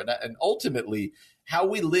searching for. And ultimately, how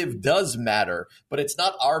we live does matter, but it's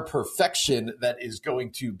not our perfection that is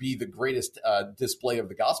going to be the greatest display of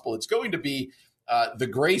the gospel. It's going to be the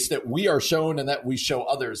grace that we are shown and that we show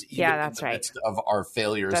others, even in the midst of our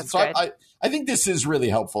failures. That's so I think this is really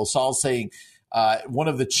helpful. Saul's saying, one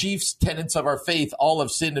of the chief tenets of our faith, all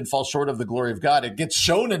have sinned and fall short of the glory of God. It gets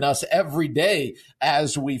shown in us every day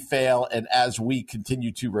as we fail and as we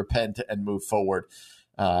continue to repent and move forward.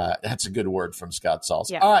 That's a good word from Scott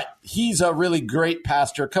Sauls. Yeah. All right. He's a really great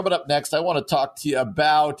pastor. Coming up next, I want to talk to you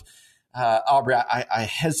about Aubrey. I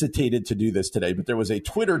hesitated to do this today, but there was a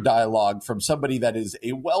Twitter dialogue from somebody that is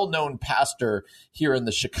a well-known pastor here in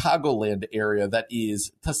the Chicagoland area that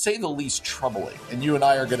is, to say the least, troubling. And you and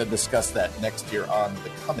I are going to discuss that next here on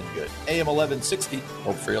The Common Good. AM 1160,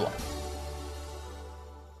 Hope for Your Life.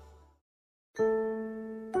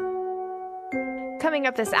 Coming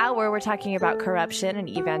up this hour, we're talking about corruption and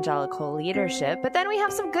evangelical leadership, but then we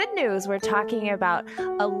have some good news. We're talking about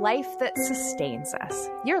a life that sustains us.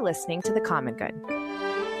 You're listening to The Common Good.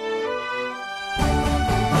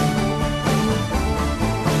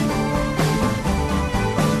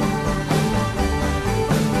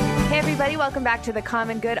 Hey everybody, welcome back to The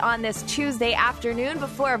Common Good on this Tuesday afternoon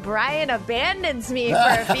before Brian abandons me for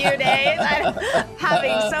a few days. I'm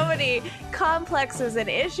having so many complexes and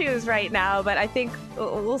issues right now, but I think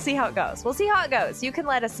we'll see how it goes. You can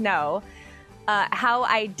let us know how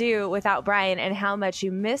I do without Brian and how much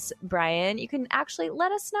you miss Brian. You can actually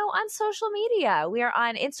let us know on social media. We are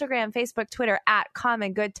on Instagram, Facebook, Twitter at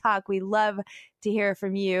Common Good Talk. We love to hear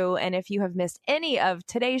from you. And if you have missed any of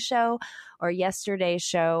today's show or yesterday's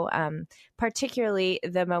show, particularly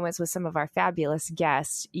the moments with some of our fabulous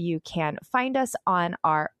guests, you can find us on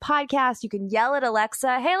our podcast. You can yell at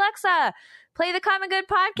Alexa, hey, Alexa, play the Common Good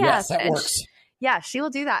podcast. Yes, that works. Yeah, she will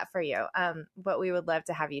do that for you. But we would love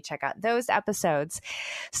to have you check out those episodes.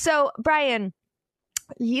 So, Brian,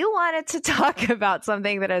 you wanted to talk about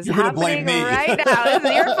something that is happening right now.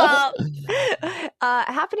 It's your fault.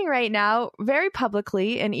 Happening right now, very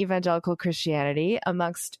publicly in evangelical Christianity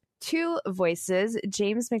amongst two voices,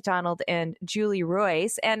 James MacDonald and Julie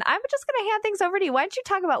Roys. And I'm just going to hand things over to you. Why don't you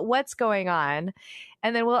talk about what's going on,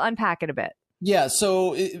 and then we'll unpack it a bit. Yeah.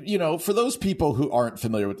 So, for those people who aren't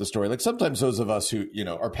familiar with the story, like sometimes those of us who,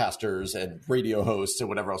 are pastors and radio hosts and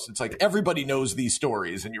whatever else, it's like everybody knows these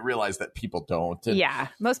stories and you realize that people don't. And, yeah.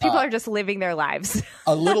 Most people are just living their lives.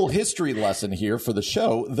 A little history lesson here for the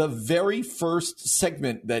show. The very first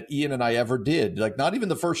segment that Ian and I ever did, like not even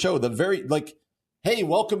the first show, hey,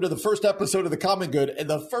 welcome to the first episode of The Common Good. And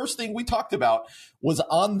the first thing we talked about was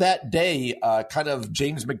on that day, kind of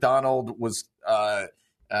James MacDonald was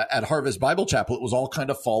at Harvest Bible Chapel. It was all kind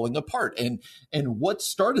of falling apart. And what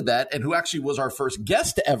started that, and who actually was our first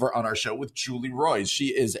guest ever on our show, with Julie Roys.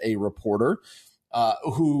 She is a reporter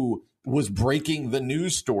who was breaking the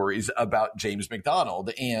news stories about James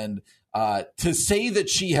MacDonald. And to say that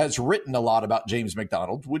she has written a lot about James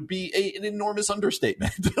MacDonald would be an enormous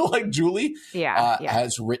understatement. Like Julie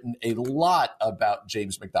has written a lot about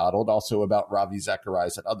James MacDonald, also about Ravi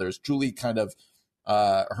Zacharias and others. Julie kind of,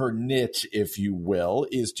 her niche, if you will,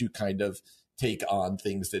 is to kind of take on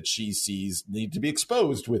things that she sees need to be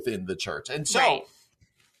exposed within the church. And so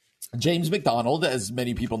James MacDonald, as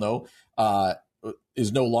many people know,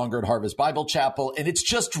 is no longer at Harvest Bible Chapel, and it's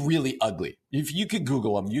just really ugly. If you could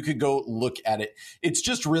Google him, you could go look at it. It's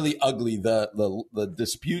just really ugly. The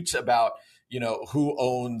disputes about, who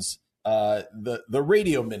owns the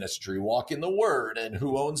radio ministry, Walk in the Word, and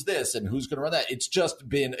who owns this and who's going to run that. It's just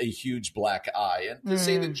been a huge black eye. And to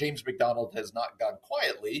say that James MacDonald has not gone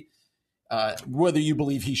quietly, whether you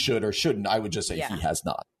believe he should or shouldn't, I would just say he has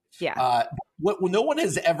not. Yeah. What no one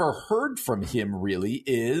has ever heard from him really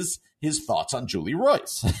is his thoughts on Julie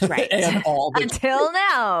Royce. Right. And all the until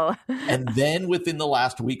now. And then within the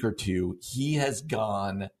last week or two, he has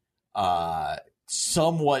gone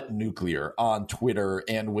somewhat nuclear on Twitter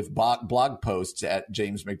and with blog posts at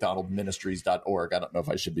jamesmacdonaldministries.org. I don't know if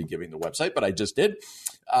I should be giving the website, but I just did.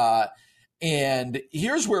 And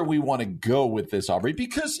here's where we want to go with this, Aubrey,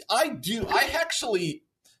 because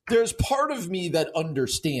there's part of me that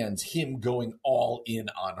understands him going all in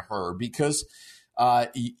on her, because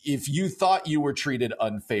if you thought you were treated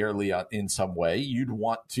unfairly in some way, you'd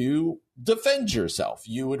want to defend yourself.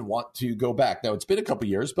 You would want to go back. Now, it's been a couple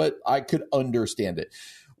years, but I could understand it.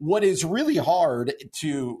 What is really hard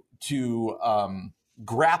to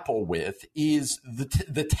grapple with is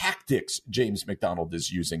the tactics James MacDonald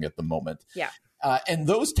is using at the moment. Yeah. And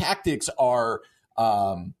those tactics are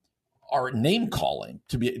name calling,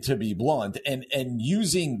 to be blunt, and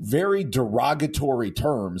using very derogatory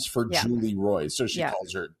terms for Julie Royce. So she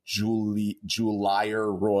calls her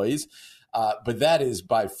Julier Royce. But that is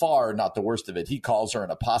by far not the worst of it. He calls her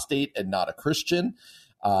an apostate and not a Christian.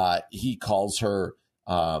 He calls her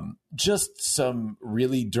just some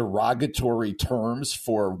really derogatory terms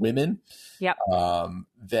for women. Yep. So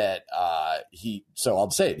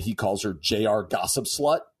I'll say it. He calls her JR Gossip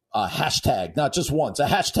Slut. Hashtag, not just once, a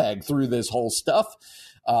hashtag through this whole stuff.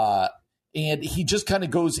 And he just kind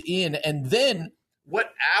of goes in. And then what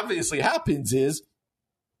obviously happens is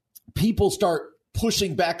people start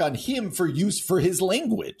pushing back on him for his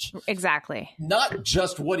language. Exactly. Not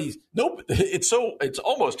just what it's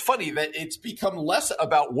almost funny that it's become less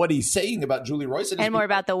about what he's saying about Julie Royce and more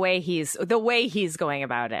about the way he's going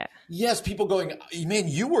about it. Yes, people going, man,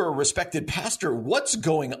 you were a respected pastor. What's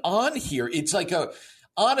going on here? It's like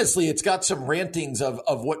honestly, it's got some rantings of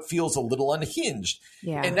what feels a little unhinged.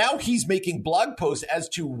 Yeah. And now he's making blog posts as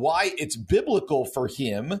to why it's biblical for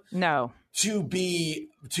him to be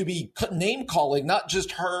name calling not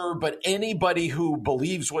just her, but anybody who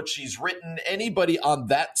believes what she's written, anybody on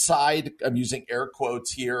that side, I'm using air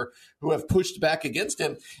quotes here, who have pushed back against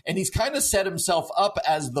him. And he's kind of set himself up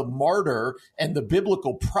as the martyr and the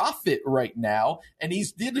biblical prophet right now. And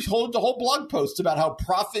he's did the whole blog post about how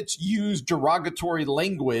prophets use derogatory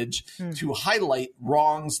language to highlight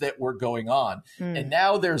wrongs that were going on. And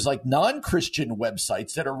now there's like non-Christian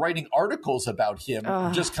websites that are writing articles about him,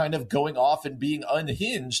 just kind of going off and being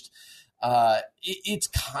unhinged. It's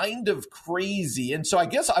kind of crazy. And so I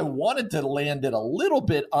guess I wanted to land it a little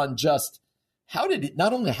bit on just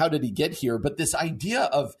not only how did he get here, but this idea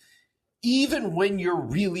of even when you're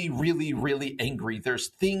really, really, really angry, there's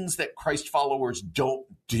things that Christ followers don't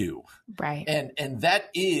do. Right. And that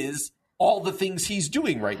is all the things he's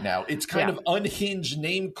doing right now. It's kind of unhinged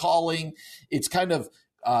name calling. It's kind of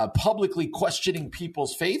publicly questioning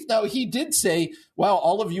people's faith. Now, he did say, wow,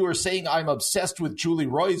 all of you are saying I'm obsessed with Julie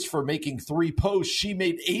Royce for making 3 posts. She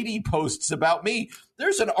made 80 posts about me.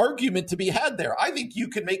 There's an argument to be had there. I think you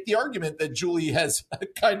could make the argument that Julie has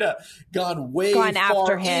kind of gone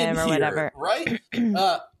after him or whatever. Right?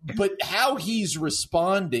 But how he's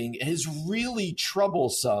responding is really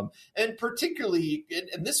troublesome. And particularly,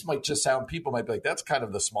 and this might just sound, people might be like, that's kind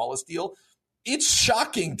of the smallest deal. It's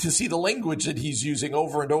shocking to see the language that he's using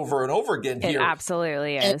over and over and over again here. It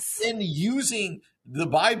absolutely is. And using the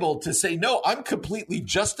Bible to say, no, I'm completely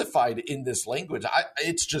justified in this language.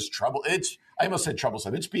 It's just trouble. I almost said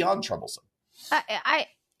troublesome. It's beyond troublesome. I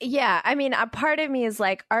mean, a part of me is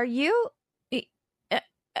like,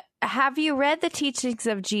 have you read the teachings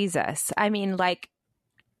of Jesus? I mean, like,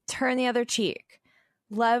 turn the other cheek.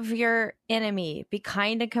 Love your enemy, be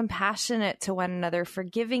kind and compassionate to one another,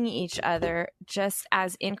 forgiving each other, just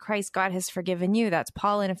as in Christ God has forgiven you. That's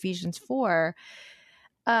Paul in Ephesians 4.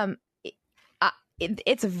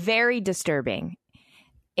 It's very disturbing.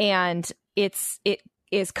 And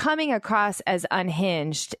is coming across as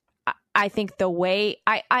unhinged, I think the way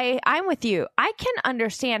I'm with you. I can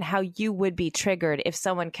understand how you would be triggered if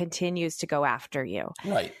someone continues to go after you.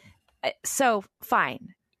 Right. So fine,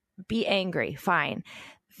 be angry. Fine.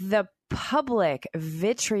 The public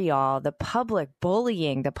vitriol, the public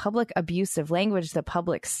bullying, the public abusive language, the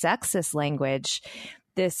public sexist language,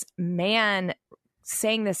 this man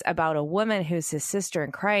saying this about a woman who's his sister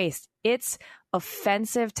in Christ, it's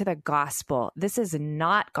offensive to the gospel. This is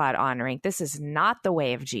not God honoring. This is not the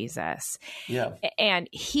way of Jesus. Yeah. And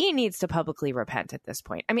he needs to publicly repent at this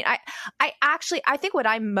point. I mean, I think what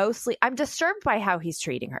I'm disturbed by how he's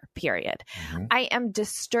treating her, period. Mm-hmm. I am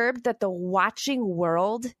disturbed that the watching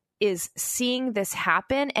world is seeing this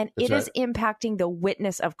happen, and it is impacting the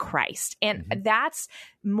witness of Christ. And that's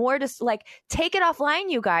more just like, take it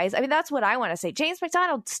offline, you guys. I mean, that's what I want to say. James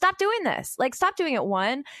MacDonald, stop doing this. Like, stop doing it.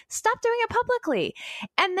 Stop doing it publicly.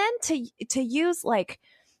 And then to use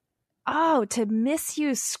to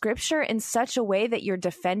misuse scripture in such a way that you're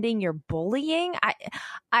defending your bullying.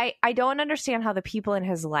 I don't understand how the people in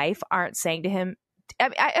his life aren't saying to him,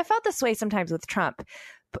 I felt this way sometimes with Trump.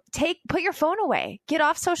 Put your phone away, get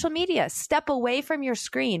off social media, step away from your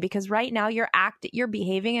screen, because right now you're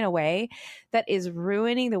behaving in a way that is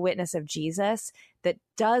ruining the witness of Jesus, that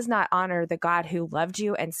does not honor the God who loved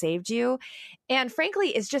you and saved you. And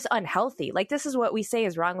frankly, is just unhealthy. Like, this is what we say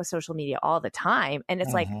is wrong with social media all the time. And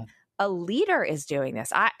it's like, a leader is doing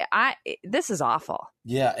this. This is awful.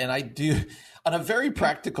 Yeah. And I do, on a very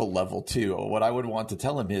practical level too, what I would want to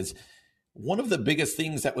tell him is, one of the biggest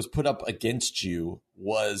things that was put up against you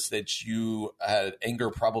was that you had anger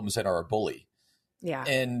problems and are a bully. Yeah.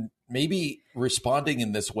 And maybe responding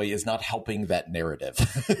in this way is not helping that narrative.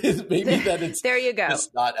 Maybe that it's there you go.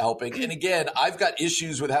 Just not helping. And again, I've got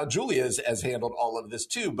issues with how Julia has handled all of this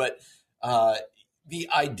too. But the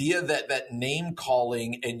idea that name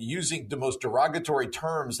calling and using the most derogatory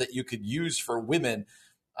terms that you could use for women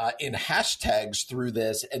in hashtags through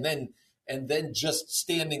this, and then just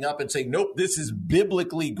standing up and saying, nope, this is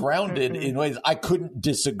biblically grounded in ways I couldn't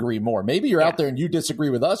disagree more. Maybe you're out there and you disagree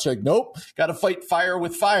with us. You're like, nope, got to fight fire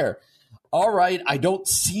with fire. All right. I don't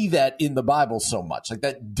see that in the Bible so much. Like,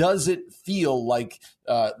 that doesn't feel like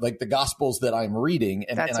the Gospels that I'm reading.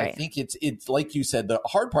 And I think it's like you said, the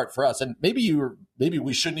hard part for us, and maybe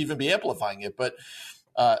we shouldn't even be amplifying it, but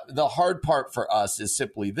the hard part for us is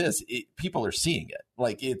simply this: people are seeing it.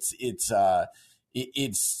 Like, it's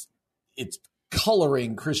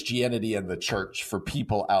coloring Christianity and the church for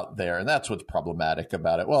people out there. And that's what's problematic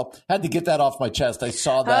about it. Well, had to get that off my chest. I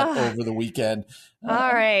saw that over the weekend.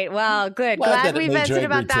 All right. Well, good. Glad we vented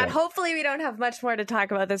about that. Too. Hopefully we don't have much more to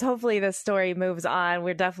talk about this. Hopefully this story moves on.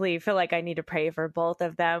 We definitely feel like I need to pray for both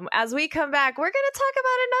of them. As we come back, we're going to talk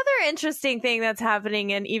about another interesting thing that's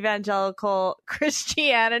happening in evangelical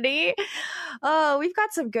Christianity. Oh, we've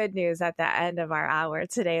got some good news at the end of our hour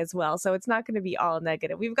today as well. So it's not going to be all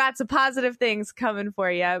negative. We've got some positive things coming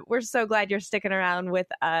for you. We're so glad you're sticking around with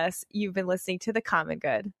us. You've been listening to The Common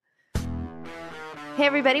Good. Hey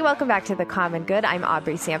everybody, welcome back to The Common Good. I'm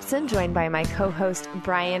Aubrey Sampson, joined by my co-host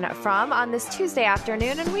Brian Fromm on this Tuesday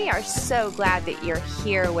afternoon, and we are so glad that you're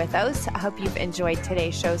here with us. I hope you've enjoyed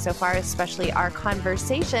today's show so far, especially our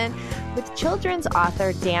conversation with children's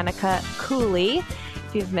author Danica Cooley.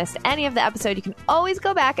 If you've missed any of the episode, you can always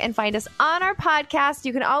go back and find us on our podcast.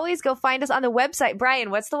 You can always go find us on the website.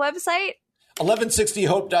 Brian, what's the website?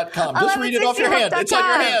 1160hope.com. Just read it off your hand. It's on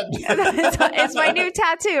your hand. It's my new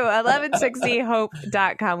tattoo,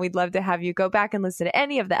 1160hope.com. We'd love to have you go back and listen to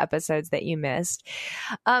any of the episodes that you missed.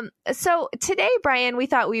 So today, Brian, we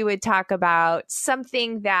thought we would talk about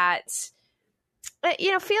something that,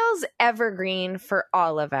 feels evergreen for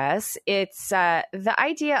all of us. It's the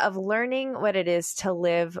idea of learning what it is to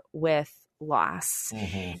live with loss.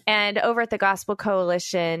 And over at the Gospel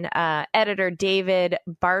Coalition, editor David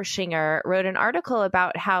Barshinger wrote an article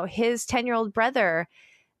about how his 10-year-old brother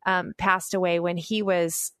passed away when he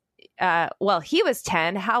was, he was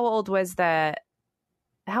 10. How old was the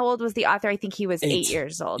author? I think he was 8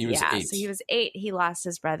 years old. He was 8. So he was 8. He lost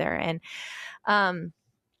his brother and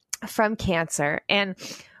from cancer, and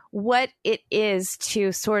what it is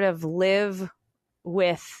to sort of live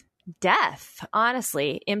with death,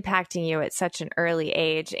 honestly, impacting you at such an early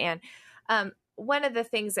age. And one of the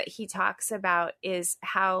things that he talks about is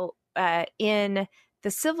how in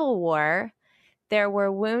the Civil War, There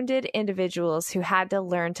were wounded individuals who had to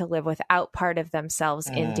learn to live without part of themselves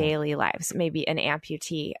in daily lives. Maybe an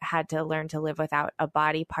amputee had to learn to live without a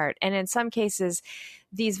body part. And in some cases,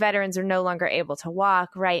 these veterans are no longer able to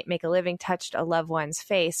walk, write, make a living, touch a loved one's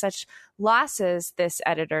face. Such losses, this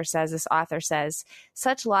author says,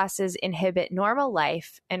 such losses inhibit normal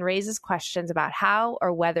life and raises questions about how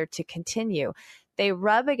or whether to continue. They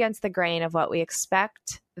rub against the grain of what we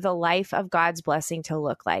expect the life of God's blessing to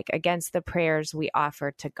look like, against the prayers we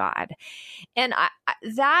offer to God. And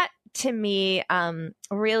that, to me,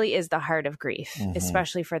 really is the heart of grief,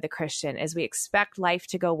 especially for the Christian, is we expect life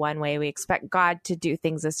to go one way. We expect God to do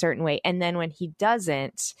things a certain way. And then when he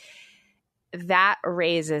doesn't, that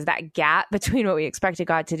raises that gap between what we expected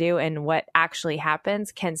God to do and what actually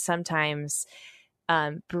happens can sometimes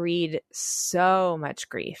breed so much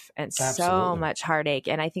grief and so much heartache.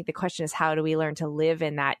 And I think the question is, how do we learn to live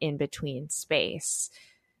in that in-between space?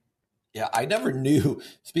 Yeah, I never knew.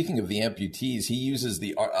 Speaking of the amputees, he uses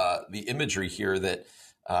the imagery here that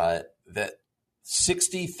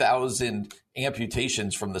 60,000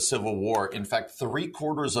 amputations from the Civil War. In fact,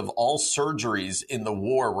 3/4 of all surgeries in the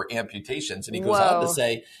war were amputations. And he goes on to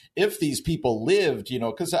say, if these people lived,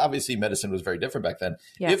 because obviously medicine was very different back then.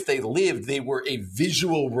 Yeah. If they lived, they were a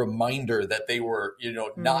visual reminder that they were,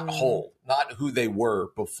 not whole, not who they were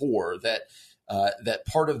before, that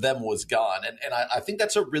part of them was gone. And I think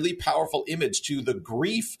that's a really powerful image to the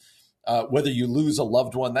grief. Whether you lose a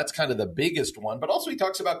loved one, that's kind of the biggest one. But also he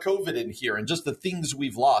talks about COVID in here and just the things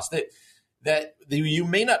we've lost that you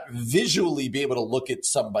may not visually be able to look at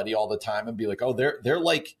somebody all the time and be like, oh, they're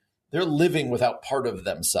living without part of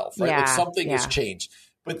themselves, right? Like something has changed.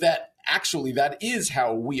 But that is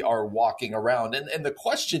how we are walking around. And the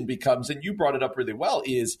question becomes, and you brought it up really well,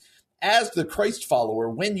 is as the Christ follower,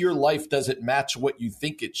 when your life doesn't match what you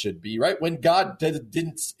think it should be, right? When God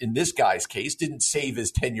didn't, in this guy's case, didn't save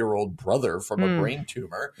his 10-year-old brother from a brain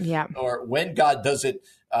tumor, or when God doesn't,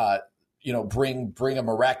 bring a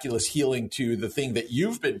miraculous healing to the thing that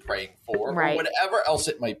you've been praying for, or whatever else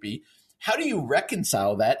it might be. How do you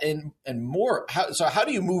reconcile that and more? How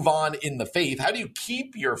do you move on in the faith? How do you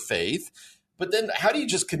keep your faith? But then how do you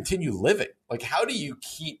just continue living? Like, how do you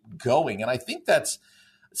keep going? And I think that's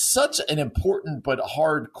such an important but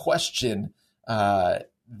hard question I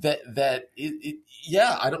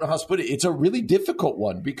don't know how to put it. It's a really difficult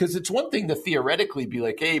one, because it's one thing to theoretically be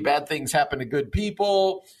like, hey, bad things happen to good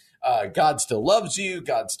people. God still loves you.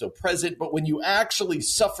 God's still present. But when you actually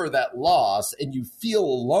suffer that loss and you feel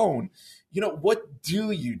alone, what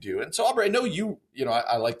do you do? And so, Aubrey, I know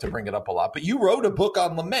I like to bring it up a lot, but you wrote a book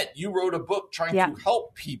on lament. You wrote a book trying to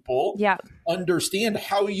help people understand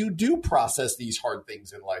how you do process these hard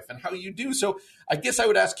things in life and how you do. So I guess I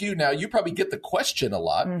would ask you now, you probably get the question a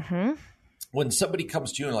lot. When somebody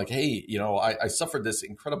comes to you and like, hey, I suffered this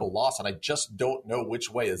incredible loss and I just don't know which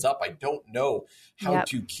way is up. I don't know how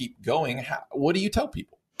to keep going. What do you tell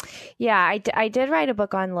people? Yeah, I did write a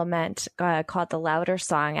book on lament called The Louder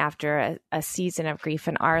Song after a season of grief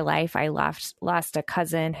in our life. I lost a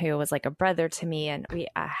cousin who was like a brother to me, and we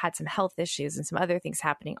had some health issues and some other things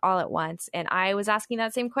happening all at once. And I was asking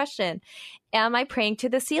that same question. Am I praying to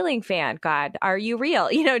the ceiling fan? God, are you real?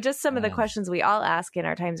 Just some of the questions we all ask in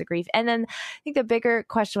our times of grief. And then I think the bigger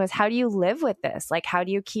question was, how do you live with this? Like, how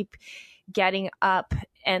do you keep getting up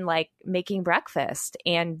and like making breakfast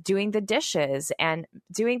and doing the dishes and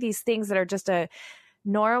doing these things that are just a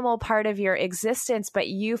normal part of your existence, but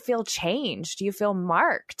you feel changed, you feel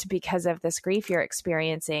marked because of this grief you're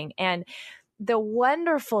experiencing. And the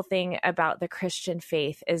wonderful thing about the Christian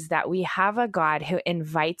faith is that we have a God who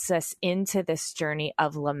invites us into this journey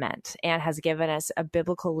of lament and has given us a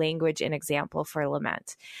biblical language and example for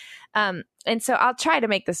lament. And so I'll try to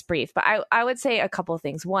make this brief, but I would say a couple of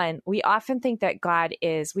things. One, we often think that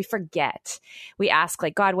we forget. We ask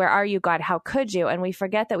like, God, where are you? God, how could you? And we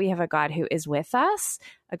forget that we have a God who is with us,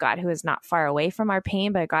 a God who is not far away from our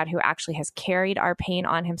pain, but a God who actually has carried our pain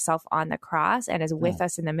on himself on the cross and is with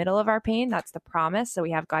us in the middle of our pain. That's the promise. So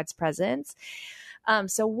we have God's presence.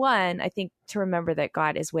 So one, I think to remember that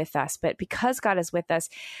God is with us, but because God is with us,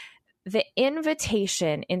 the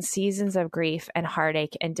invitation in seasons of grief and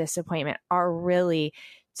heartache and disappointment are really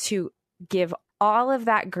to give all of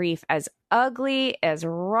that grief, as ugly, as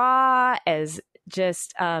raw, as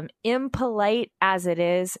just impolite as it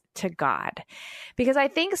is, to God. Because I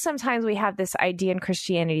think sometimes we have this idea in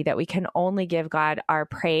Christianity that we can only give God our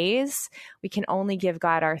praise, we can only give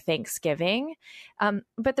God our thanksgiving.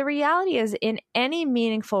 But the reality is, in any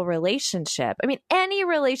meaningful relationship, any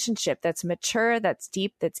relationship that's mature, that's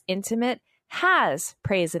deep, that's intimate, has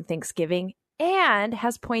praise and thanksgiving and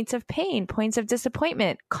has points of pain, points of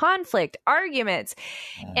disappointment, conflict, arguments.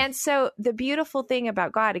 And so the beautiful thing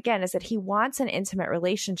about God, again, is that he wants an intimate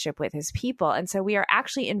relationship with his people. And so we are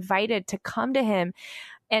actually invited to come to him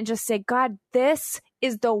and just say, God, this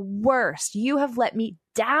is the worst. You have let me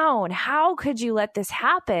down. How could you let this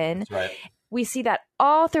happen? That's right. We see that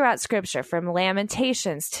all throughout Scripture, from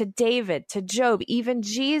Lamentations to David to Job, even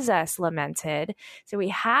Jesus lamented. So we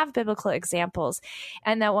have biblical examples.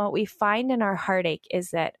 And that what we find in our heartache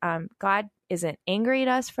is that God isn't angry at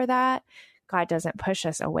us for that. God doesn't push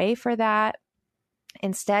us away for that.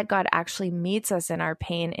 Instead, God actually meets us in our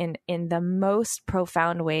pain in the most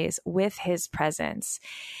profound ways with his presence.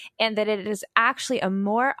 And that it is actually a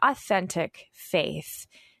more authentic faith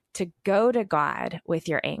to go to God with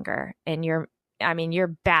your anger and your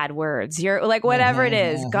bad words, your like whatever it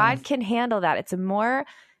is. God can handle that. It's more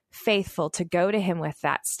faithful to go to him with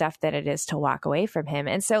that stuff than it is to walk away from him.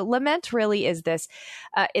 And so lament really is this,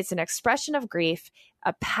 it's an expression of grief,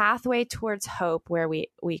 a pathway towards hope where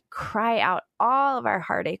we cry out all of our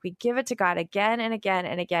heartache. We give it to God again and again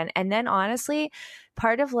and again. And then honestly,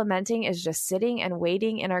 part of lamenting is just sitting and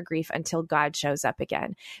waiting in our grief until God shows up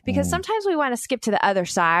again. Because sometimes we want to skip to the other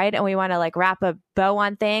side and we want to like wrap a bow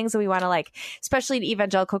on things. And we want to like, especially in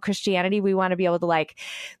evangelical Christianity, we want to be able to like,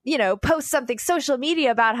 post something social media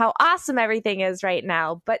about how awesome everything is right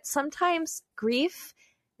now. But sometimes grief,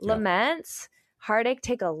 laments, heartache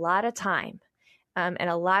take a lot of time. And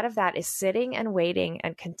a lot of that is sitting and waiting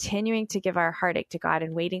and continuing to give our heartache to God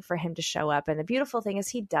and waiting for him to show up. And the beautiful thing is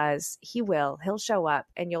he'll show up,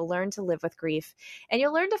 and you'll learn to live with grief, and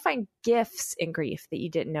you'll learn to find gifts in grief that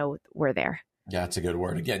you didn't know were there. Yeah, that's a good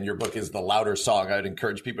word. Again, your book is The Louder Song. I'd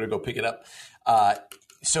encourage people to go pick it up.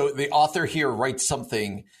 So the author here writes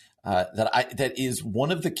something that is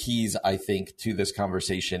one of the keys, I think, to this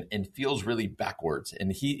conversation and feels really backwards.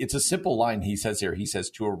 And it's a simple line he says here. He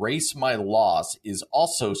says, to erase my loss is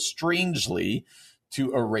also strangely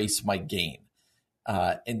to erase my gain.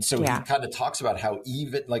 And so he kind of talks about how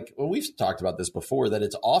even we've talked about this before, that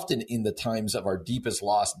it's often in the times of our deepest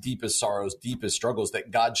loss, deepest sorrows, deepest struggles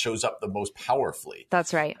that God shows up the most powerfully.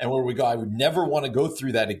 That's right. And where we go, I would never want to go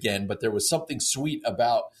through that again, but there was something sweet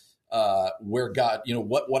about where God,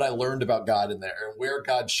 what I learned about God in there, and where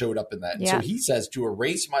God showed up in that. And so he says, to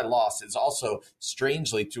erase my loss is also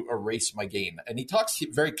strangely to erase my gain. And he talks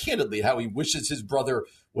very candidly how he wishes his brother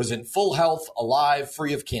was in full health, alive,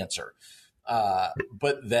 free of cancer.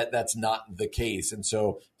 But that's not the case. And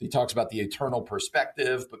so he talks about the eternal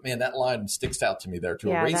perspective, but man, that line sticks out to me there.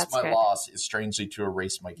 To erase my loss is strangely to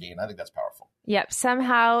erase my gain. I think that's powerful. Yep.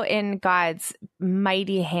 Somehow in God's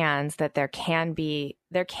mighty hands that there can be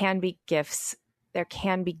gifts, there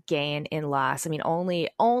can be gain in loss. I mean, only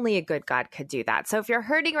a good God could do that. So if you're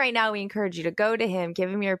hurting right now, we encourage you to go to him, give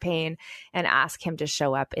him your pain, and ask him to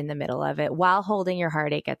show up in the middle of it while holding your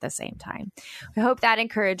heartache at the same time. We hope that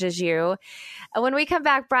encourages you. When we come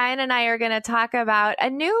back, Brian and I are going to talk about a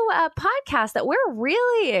new podcast that we're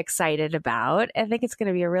really excited about. I think it's going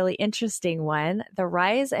to be a really interesting one, The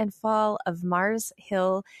Rise and Fall of Mars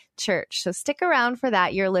Hill Church. So stick around for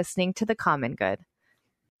that. You're listening to The Common Good.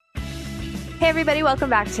 Hey everybody,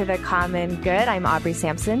 welcome back to The Common Good. I'm Aubrey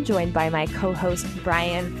Sampson, joined by my co-host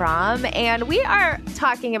Brian Fromm, and we are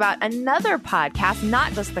talking about another podcast,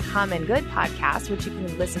 not just The Common Good podcast, which you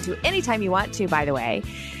can listen to anytime you want to, by the way.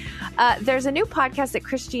 There's a new podcast that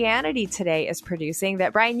Christianity Today is producing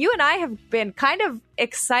that, Brian, you and I have been kind of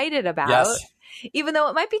excited about. Yes. Even though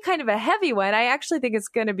it might be kind of a heavy one, I actually think it's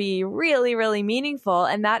going to be really, really meaningful,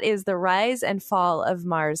 and that is The Rise and Fall of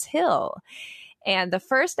Mars Hill. And the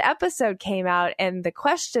first episode came out, and the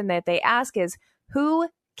question that they ask is, who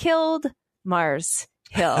killed Mars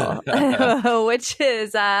Hill? Which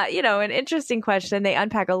is, an interesting question. They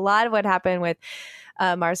unpack a lot of what happened with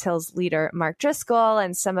Mars Hill's leader, Mark Driscoll,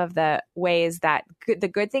 and some of the ways that the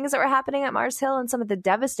good things that were happening at Mars Hill and some of the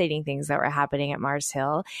devastating things that were happening at Mars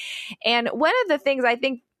Hill. And one of the things I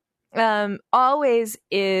think always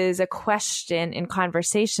is a question in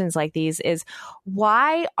conversations like these is,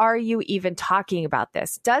 why are you even talking about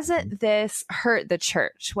this? Doesn't this hurt the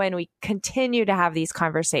church when we continue to have these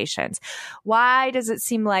conversations? Why does it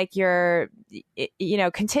seem like you're,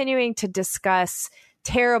 continuing to discuss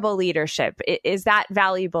terrible leadership? Is that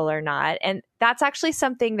valuable or not? And that's actually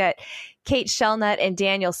something that Kate Shellnut and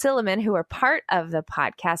Daniel Silliman, who are part of the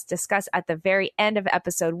podcast, discuss at the very end of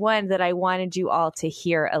episode 1 that I wanted you all to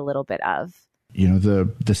hear a little bit of.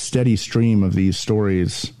 The steady stream of these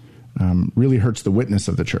stories really hurts the witness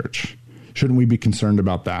of the church. Shouldn't we be concerned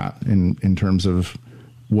about that in terms of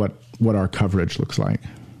what our coverage looks like?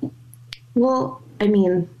 Well, I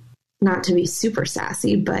mean, not to be super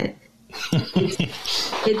sassy, but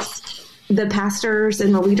It's the pastors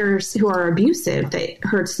and the leaders who are abusive that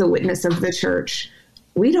hurts the witness of the church.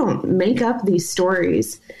 We don't make up these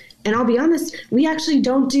stories. And I'll be honest, we actually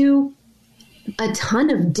don't do a ton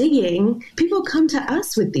of digging. People come to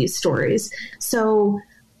us with these stories. So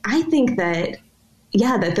I think that,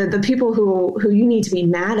 that the people who you need to be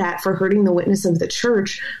mad at for hurting the witness of the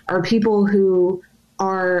church are people who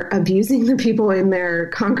are abusing the people in their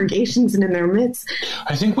congregations and in their midst.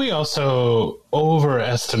 I think we also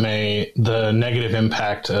overestimate the negative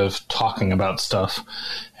impact of talking about stuff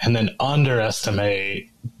and then underestimate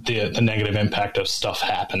the negative impact of stuff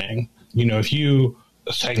happening. If you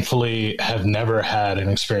thankfully have never had an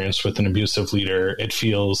experience with an abusive leader, it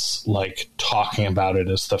feels like talking about it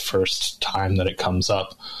is the first time that it comes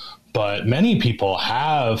up. But many people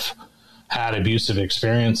have had abusive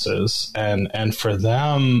experiences, and for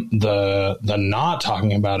them, the not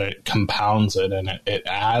talking about it compounds it, and it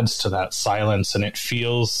adds to that silence, and it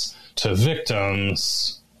feels to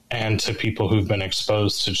victims and to people who've been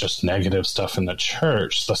exposed to just negative stuff in the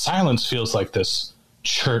church, the silence feels like this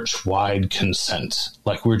church-wide consent.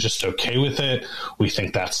 Like we're just okay with it. We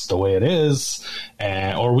think that's the way it is,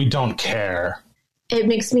 or we don't care. It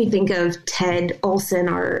makes me think of Ted Olson,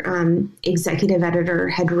 our executive editor,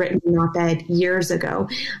 had written an op-ed years ago,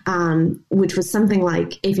 which was something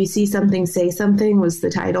like, "If you see something, say something," was the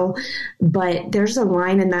title. But there's a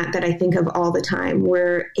line in that I think of all the time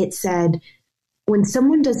where it said, when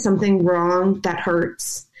someone does something wrong that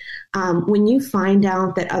hurts, when you find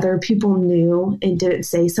out that other people knew and didn't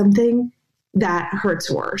say something, that hurts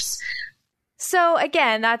worse. So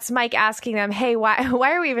again, that's Mike asking them, hey, why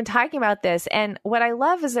are we even talking about this? And what I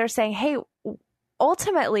love is they're saying, hey,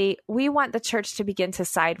 ultimately, we want the church to begin to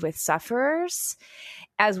side with sufferers,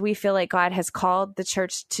 as we feel like God has called the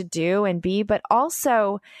church to do and be, but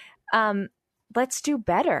also let's do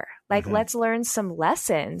better. Like, let's learn some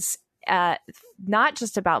lessons, not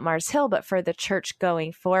just about Mars Hill, but for the church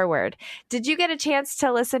going forward. Did you get a chance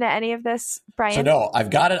to listen to any of this, Brian? So no, I've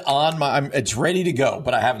got it on it's ready to go,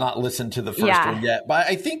 but I have not listened to the first one yet. But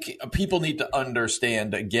I think people need to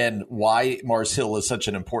understand, again, why Mars Hill is such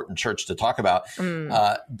an important church to talk about,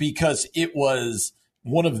 because it was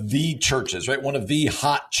one of the churches, right? One of the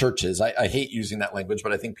hot churches. I hate using that language,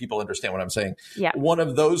 but I think people understand what I'm saying. Yeah. One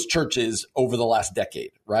of those churches over the last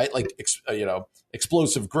decade, right? Like,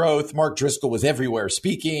 explosive growth. Mark Driscoll was everywhere,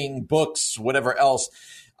 speaking, books, whatever else.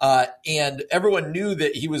 And everyone knew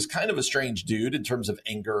that he was kind of a strange dude in terms of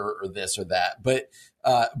anger or this or that. But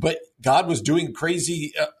God was doing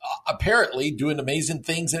crazy, apparently doing amazing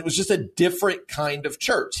things. And it was just a different kind of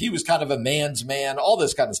church. He was kind of a man's man, all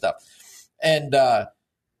this kind of stuff. And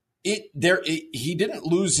he didn't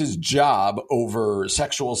lose his job over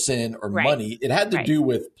sexual sin or money. It had to do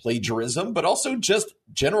with plagiarism, but also just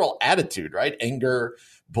general attitude, right? Anger,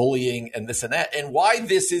 bullying, and this and that. And why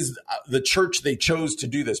this is the church they chose to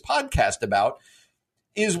do this podcast about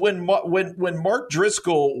is when Mark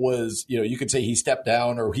Driscoll was, you could say he stepped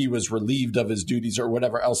down or he was relieved of his duties or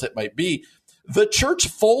whatever else it might be, the church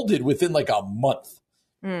folded within like a month.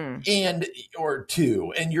 And or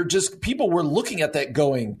two. And people were looking at that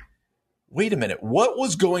going, wait a minute, what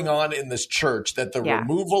was going on in this church that the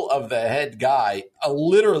removal of the head guy,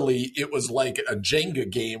 literally it was like a Jenga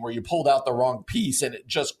game where you pulled out the wrong piece and it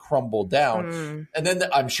just crumbled down. And then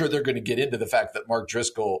I'm sure they're going to get into the fact that Mark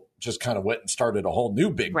Driscoll just kind of went and started a whole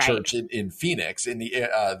new big church in Phoenix, in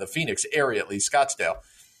the Phoenix area, at least Scottsdale.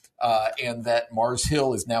 And that Mars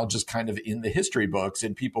Hill is now just kind of in the history books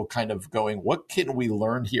and people kind of going, what can we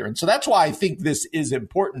learn here? And so that's why I think this is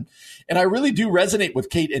important. And I really do resonate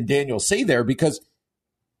with Kate and Daniel say there, because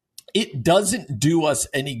it doesn't do us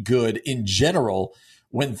any good in general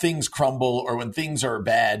when things crumble or when things are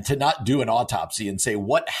bad to not do an autopsy and say,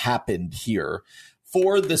 what happened here,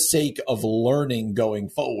 for the sake of learning going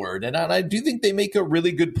forward. And I do think they make a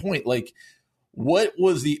really good point. Like, what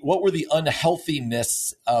were the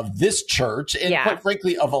unhealthiness of this church and quite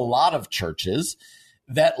frankly of a lot of churches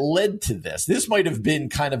that led to this? This might have been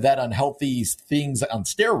kind of that unhealthy things on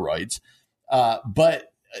steroids,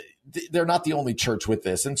 but they're not the only church with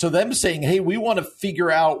this. And so them saying, hey, we want to figure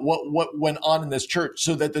out what went on in this church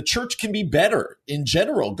so that the church can be better in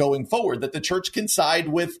general going forward, that the church can side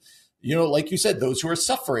with, like you said, those who are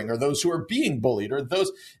suffering or those who are being bullied or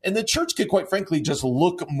those, and the church could quite frankly just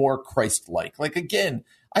look more Christ-like. Like, again,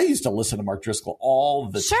 I used to listen to Mark Driscoll all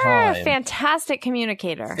the time. Sure, fantastic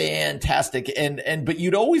communicator. Fantastic. But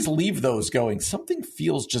you'd always leave those going, something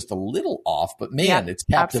feels just a little off, but man, it's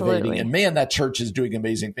captivating. Absolutely. And man, that church is doing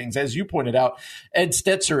amazing things. As you pointed out, Ed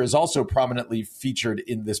Stetzer is also prominently featured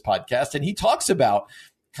in this podcast. And he talks about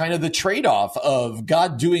kind of the trade-off of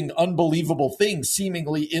God doing unbelievable things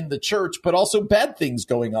seemingly in the church, but also bad things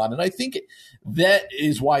going on. And I think that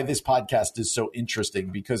is why this podcast is so interesting,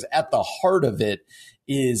 because at the heart of it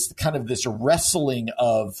is kind of this wrestling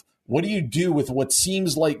of what do you do with what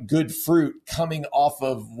seems like good fruit coming off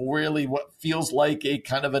of really what feels like a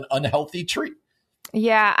kind of an unhealthy tree.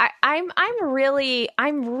 Yeah, I'm really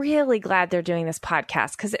glad they're doing this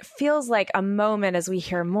podcast, because it feels like a moment as we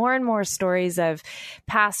hear more and more stories of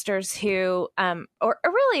pastors who, or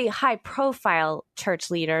really high profile church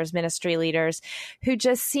leaders, ministry leaders, who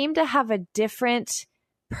just seem to have a different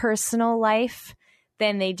personal life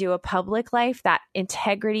than they do a public life. That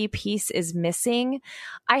integrity piece is missing.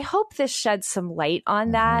 I hope this sheds some light on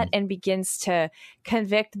that and begins to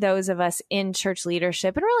convict those of us in church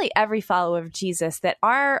leadership and really every follower of Jesus that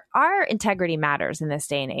our integrity matters in this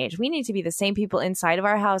day and age. We need to be the same people inside of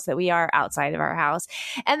our house that we are outside of our house.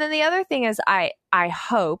 And then the other thing is I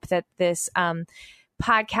hope that this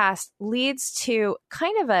podcast leads to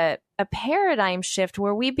kind of a paradigm shift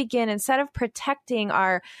where we begin, instead of protecting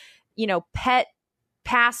our, pet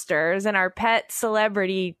pastors and our pet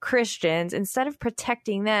celebrity Christians, instead of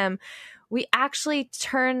protecting them, we actually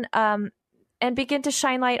turn and begin to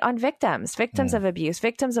shine light on victims of abuse,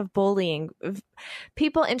 victims of bullying,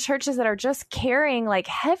 people in churches that are just carrying like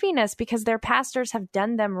heaviness because their pastors have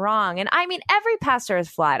done them wrong. And I mean, every pastor is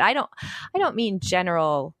flawed. I don't mean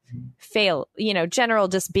general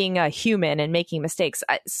just being a human and making mistakes.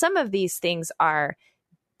 Some of these things are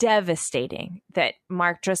devastating that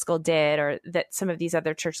Mark Driscoll did, or that some of these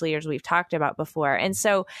other church leaders we've talked about before. And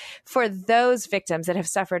so for those victims that have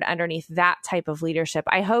suffered underneath that type of leadership,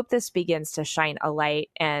 I hope this begins to shine a light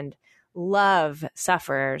and love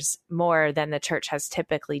sufferers more than the church has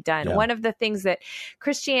typically done. Yeah. One of the things that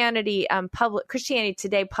Christianity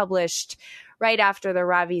Today published right after the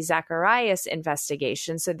Ravi Zacharias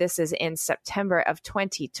investigation, so this is in September of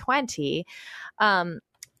 2020,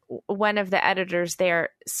 one of the editors there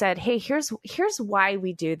said, hey, here's why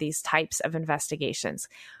we do these types of investigations.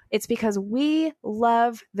 It's because we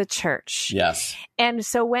love the church. Yes. And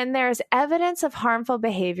so when there's evidence of harmful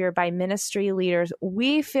behavior by ministry leaders,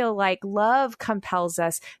 we feel like love compels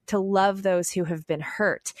us to love those who have been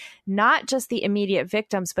hurt, not just the immediate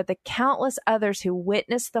victims, but the countless others who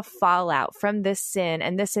witness the fallout from this sin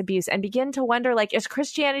and this abuse and begin to wonder, like, is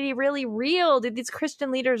Christianity really real? Did these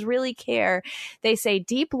Christian leaders really care? They say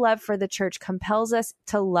deep love for the church compels us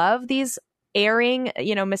to love these erring,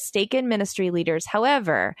 mistaken ministry leaders.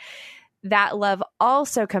 However, that love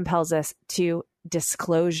also compels us to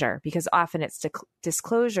disclosure, because often it's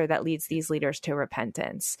disclosure that leads these leaders to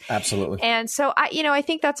repentance. Absolutely. And so I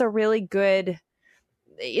think that's a really good,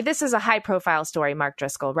 this is a high profile story, Mark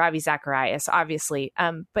Driscoll, Ravi Zacharias, obviously.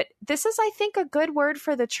 But this is, I think, a good word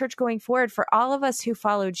for the church going forward, for all of us who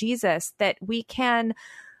follow Jesus, that we can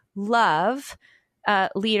love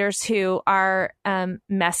leaders who are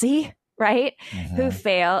messy, right? Who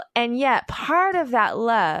fail. And yet part of that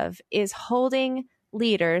love is holding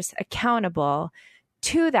leaders accountable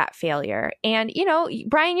to that failure. And,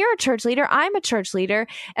 Brian, you're a church leader. I'm a church leader.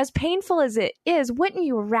 As painful as it is, wouldn't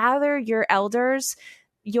you rather your elders,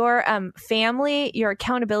 your family, your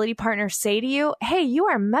accountability partners say to you, hey, you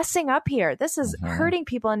are messing up here. This is hurting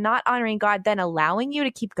people and not honoring God, then allowing you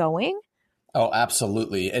to keep going? Oh,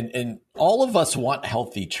 absolutely. And all of us want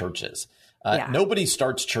healthy churches. Nobody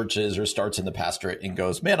starts churches or starts in the pastorate and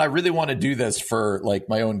goes, man, I really want to do this for like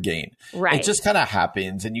my own gain. Right. It just kind of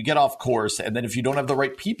happens and you get off course. And then if you don't have the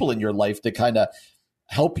right people in your life to kind of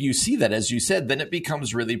help you see that, as you said, then it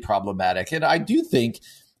becomes really problematic. And I do think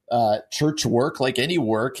church work, like any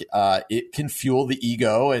work, it can fuel the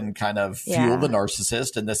ego and kind of fuel the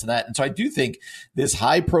narcissist and this and that. And so I do think this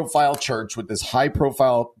high profile church with this high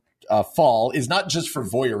profile fall is not just for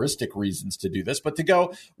voyeuristic reasons to do this, but to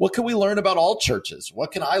go, what can we learn about all churches?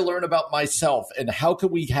 What can I learn about myself? And how can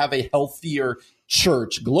we have a healthier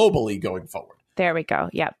church globally going forward? There we go.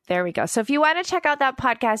 Yep. There we go. So if you want to check out that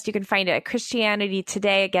podcast, you can find it at Christianity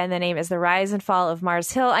Today. Again, the name is The Rise and Fall of Mars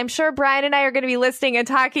Hill. I'm sure Brian and I are going to be listening and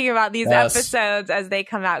talking about these episodes as they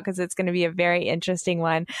come out, because it's going to be a very interesting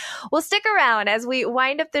one. Well, stick around. As we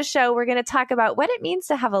wind up the show, we're going to talk about what it means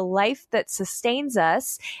to have a life that sustains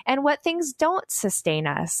us and what things don't sustain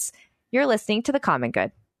us. You're listening to The Common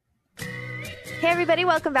Good. Hey, everybody.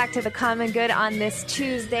 Welcome back to The Common Good on this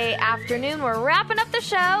Tuesday afternoon. We're wrapping up the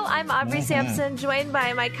show. I'm Aubrey Sampson, joined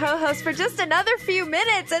by my co-host for just another few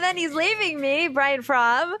minutes, and then he's leaving me, Brian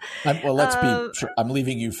Fromm. I'm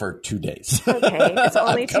leaving you for 2 days. Okay, it's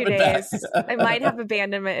only 2 days. I might have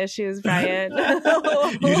abandonment issues, Brian.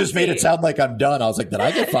 You just made it sound like I'm done. I was like, did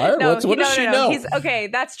I get fired? No, what does she know? Okay,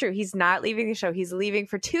 that's true. He's not leaving the show. He's leaving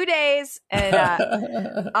for 2 days,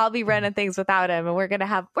 and I'll be running things without him, and we're gonna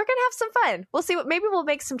have some fun. We'll see. Maybe we'll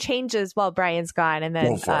make some changes while Brian's gone, and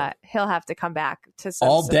then he'll have to come back to some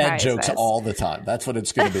all dad jokes all the time. That's what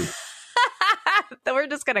it's going to be. We're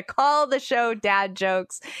just going to call the show Dad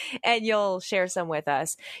Jokes, and you'll share some with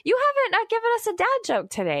us. You haven't given us a dad joke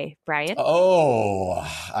today, Brian. Oh,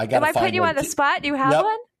 I got to find one. Am I putting you on the spot? Do you have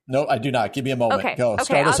one? No, I do not. Give me a moment. Okay. Go.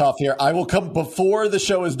 Start us off here. I will come before the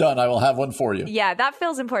show is done. I will have one for you. Yeah, that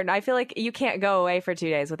feels important. I feel like you can't go away for 2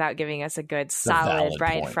 days without giving us a good, solid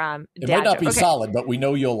Brian Fromm dad joke. It might not be solid, but we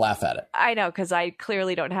know you'll laugh at it. I know, because I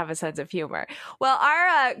clearly don't have a sense of humor. Well,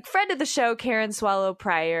 our friend of the show, Karen Swallow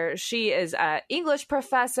Prior, she is an English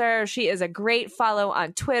professor. She is a great follow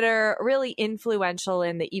on Twitter, really influential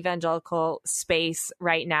in the evangelical space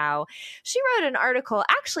right now. She wrote an article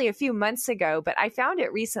actually a few months ago, but I found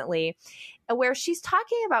it recently, where she's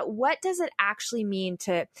talking about what does it actually mean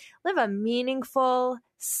to live a meaningful,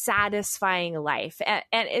 satisfying life. And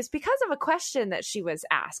it's because of a question that she was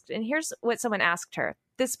asked. And here's what someone asked her.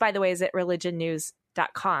 This, by the way, is at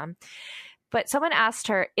religionnews.com. But someone asked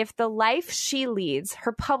her if the life she leads,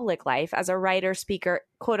 her public life as a writer, speaker,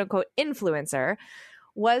 quote unquote, influencer,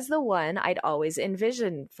 was the one I'd always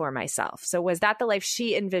envisioned for myself. So was that the life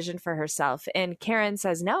she envisioned for herself? And Karen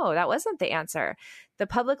says, no, that wasn't the answer. The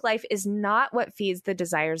public life is not what feeds the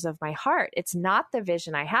desires of my heart. It's not the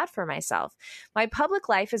vision I had for myself. My public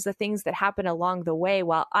life is the things that happen along the way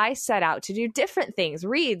while I set out to do different things,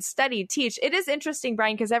 read, study, teach. It is interesting,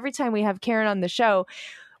 Brian, because every time we have Karen on the show,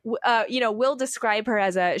 we'll describe her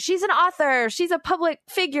as she's an author, she's a public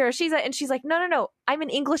figure, and she's like, no, I'm an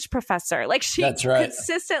English professor. Like she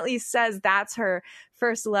consistently says that's her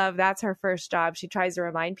first love, that's her first job. She tries to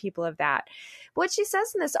remind people of that. What she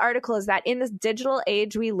says in this article is that in this digital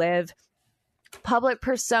age we live, public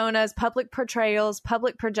personas, public portrayals,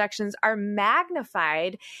 public projections are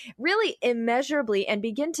magnified really immeasurably and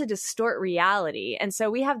begin to distort reality. And so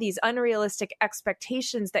we have these unrealistic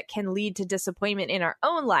expectations that can lead to disappointment in our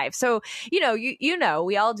own life. So,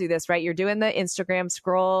 we all do this, right? You're doing the Instagram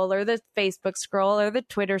scroll or the Facebook scroll or the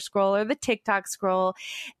Twitter scroll or the TikTok scroll,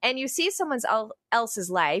 and you see someone else's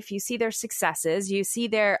life, you see their successes, you see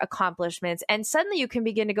their accomplishments, and suddenly you can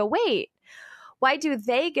begin to go, wait, why do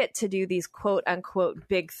they get to do these quote unquote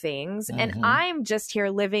big things? Mm-hmm. And I'm just here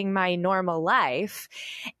living my normal life.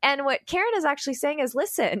 And what Karen is actually saying is,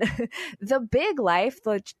 listen, the big life,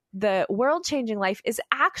 the world changing life is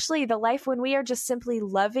actually the life when we are just simply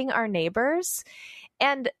loving our neighbors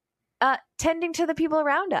and tending to the people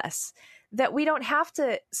around us, that we don't have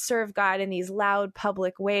to serve God in these loud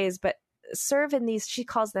public ways, but serve in these, she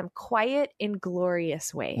calls them quiet,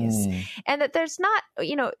 inglorious ways. And that there's not,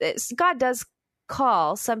 God does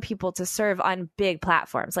call some people to serve on big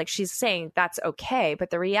platforms. Like she's saying that's okay. But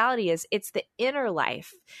the reality is it's the inner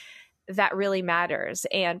life that really matters.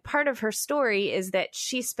 And part of her story is that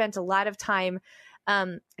she spent a lot of time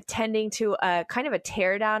tending to a kind of a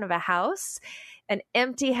tear down of a house, an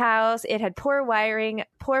empty house. It had poor wiring,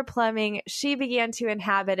 poor plumbing. She began to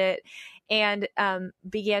inhabit it and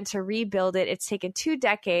began to rebuild it. It's taken 2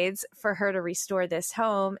 decades for her to restore this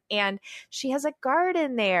home. And she has a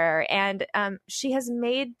garden there. And she has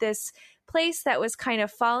made this place that was kind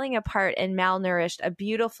of falling apart and malnourished a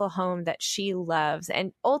beautiful home that she loves.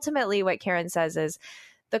 And ultimately what Karen says is,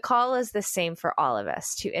 the call is the same for all of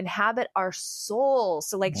us, to inhabit our souls.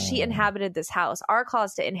 So like she inhabited this house. Our call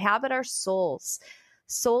is to inhabit our souls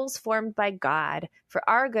formed by God for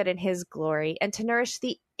our good and his glory, and to nourish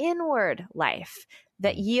the inward life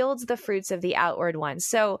that yields the fruits of the outward one.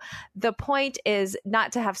 So the point is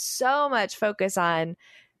not to have so much focus on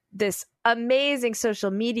this amazing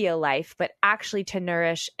social media life, but actually to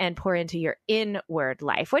nourish and pour into your inward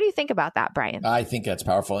life. What do you think about that, Brian? I think that's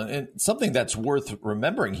powerful. And something that's worth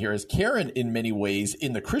remembering here is Karen, in many ways,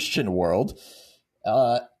 in the Christian world,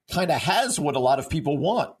 kind of has what a lot of people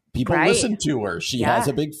want. People listen to her. She has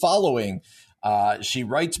a big following. She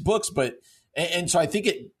writes books, and so I think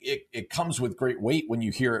it comes with great weight when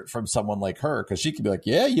you hear it from someone like her, because she can be like,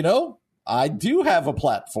 yeah, I do have a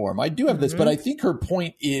platform. I do have this. But I think her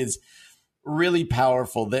point is really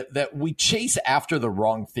powerful, that we chase after the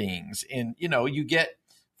wrong things. And, you get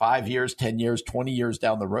 5 years, 10 years, 20 years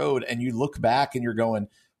down the road, and you look back and you're going,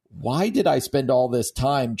 why did I spend all this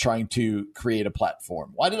time trying to create a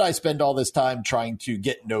platform? Why did I spend all this time trying to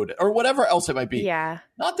get noticed or whatever else it might be? Yeah.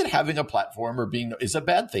 Not that having a platform or being is a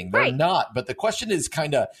bad thing. They're Right. not. But the question is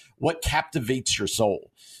kind of what captivates your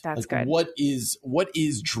soul. That's Like, good. what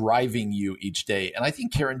is driving you each day? And I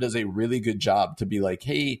think Karen does a really good job to be like,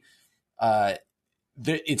 hey,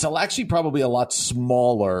 it's actually probably a lot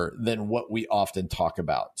smaller than what we often talk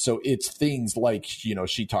about. So it's things like, you know,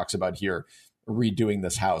 she talks about here, redoing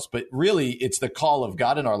this house, but really it's the call of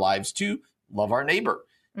God in our lives to love our neighbor,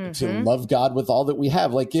 to love God with all that we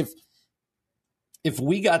have. Like if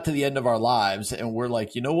we got to the end of our lives and we're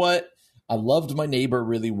like, you know what, I loved my neighbor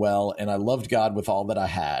really well and I loved God with all that I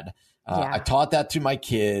had. I taught that to my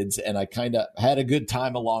kids and I kind of had a good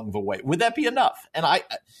time along the way. Would that be enough? And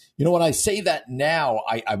you know, when I say that now,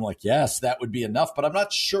 I'm like, yes, that would be enough, but I'm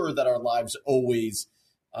not sure that our lives always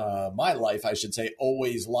my life, I should say,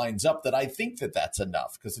 always lines up that I think that that's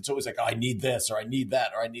enough, because it's always like, oh, I need this or I need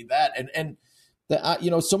that or I need that. And you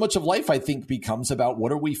know, so much of life, I think, becomes about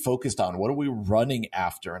what are we focused on? What are we running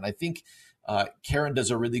after? And I think Karen does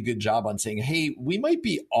a really good job on saying, hey, we might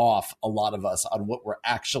be off, a lot of us, on what we're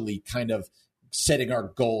actually kind of setting our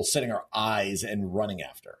goals, setting our eyes and running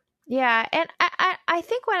after. Yeah. And I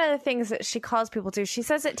think one of the things that she calls people to, she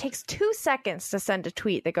says it takes 2 seconds to send a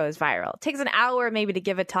tweet that goes viral. It takes an hour maybe to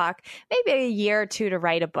give a talk, maybe a year or two to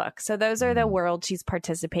write a book. So those are the world she's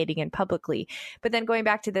participating in publicly. But then going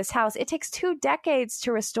back to this house, it takes 2 decades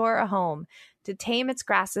to restore a home, to tame its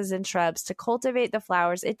grasses and shrubs, to cultivate the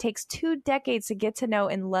flowers. It takes 2 decades to get to know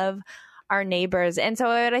and love our neighbors. And so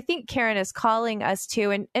what I think Karen is calling us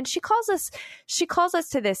to, and she calls us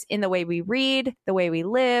to this in the way we read, the way we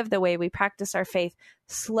live, the way we practice our faith.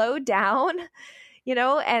 Slow down, you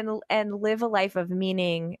know, and live a life of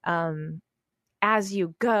meaning as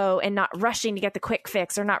you go, and not rushing to get the quick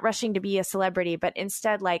fix or not rushing to be a celebrity, but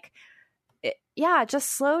instead just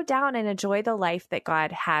slow down and enjoy the life that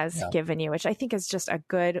God has given you, which I think is just a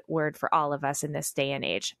good word for all of us in this day and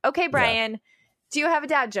age. Okay, Brian, do you have a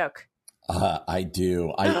dad joke? I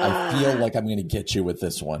do. I feel like I'm going to get you with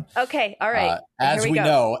this one. Okay. All right. As we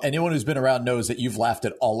know, anyone who's been around knows that you've laughed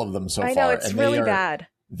at all of them so far. I know, it's really bad.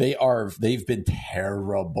 They've been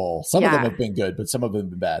terrible. Some of them have been good, but some of them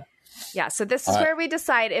have been bad. Yeah. So this is where we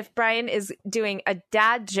decide if Brian is doing a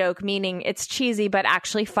dad joke, meaning it's cheesy, but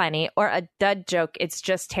actually funny, or a dud joke. It's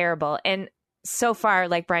just terrible. And so far,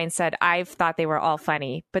 like Brian said, I've thought they were all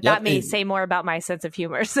funny, but that may say more about my sense of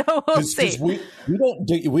humor. So we'll see. We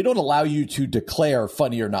don't allow you to declare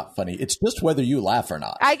funny or not funny. It's just whether you laugh or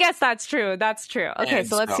not. I guess that's true. That's true. Okay,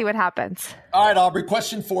 so let's see what happens. All right, Aubrey,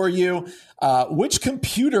 question for you. Which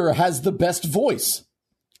computer has the best voice?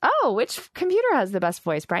 Oh, which computer has the best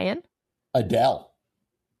voice, Brian? Adele.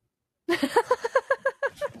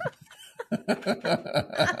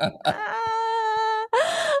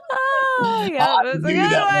 Oh, yeah, it was a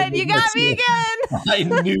good one. You got me again.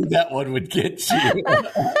 I knew that one would get you.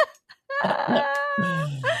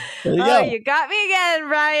 You got me again,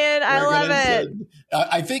 Brian. I love it.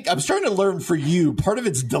 I think I'm starting to learn for you, part of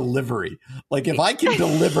it's delivery. Like if I can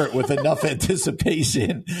deliver it with enough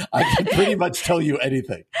anticipation, I can pretty much tell you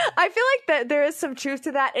anything. I feel like that there is some truth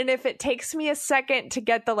to that. And if it takes me a second to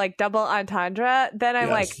get the like double entendre, then I'm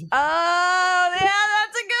like, oh, yeah,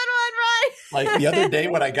 that's a good one, right? Like the other day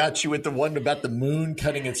when I got you with the one about the moon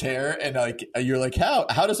cutting its hair, and like you're like, how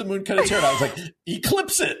does the moon cut its hair? And I was like,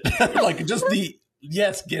 eclipse it. Like just the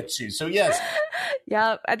yes gets you. So yes.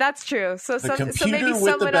 Yeah, that's true. So the computer maybe with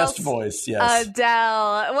someone the best else, voice. Yes.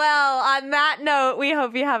 Adele. Well, on that note, we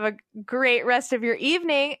hope you have a great rest of your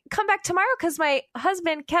evening. Come back tomorrow because my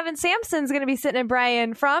husband, Kevin Sampson, is going to be sitting in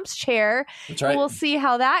Brian Fromm's chair. That's right. We'll see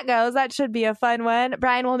how that goes. That should be a fun one.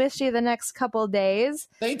 Brian, we'll miss you the next couple days.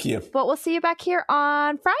 Thank you. But we'll see you back here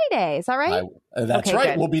on Friday. Is that right? That's okay, right.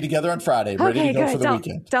 Good. We'll be together on Friday, ready to go for the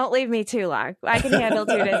weekend. Don't leave me too long. I can handle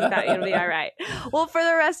 2 days without you. It'll be all right. Well, for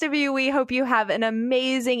the rest of you, we hope you have an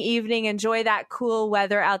amazing evening. Enjoy that cool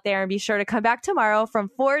weather out there, and be sure to come back tomorrow from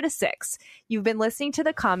 4 to 6. You've been listening to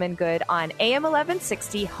The Common Good on AM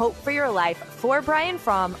 1160. Hope for your life. For Brian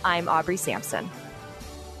Fromm, I'm Aubrey Sampson.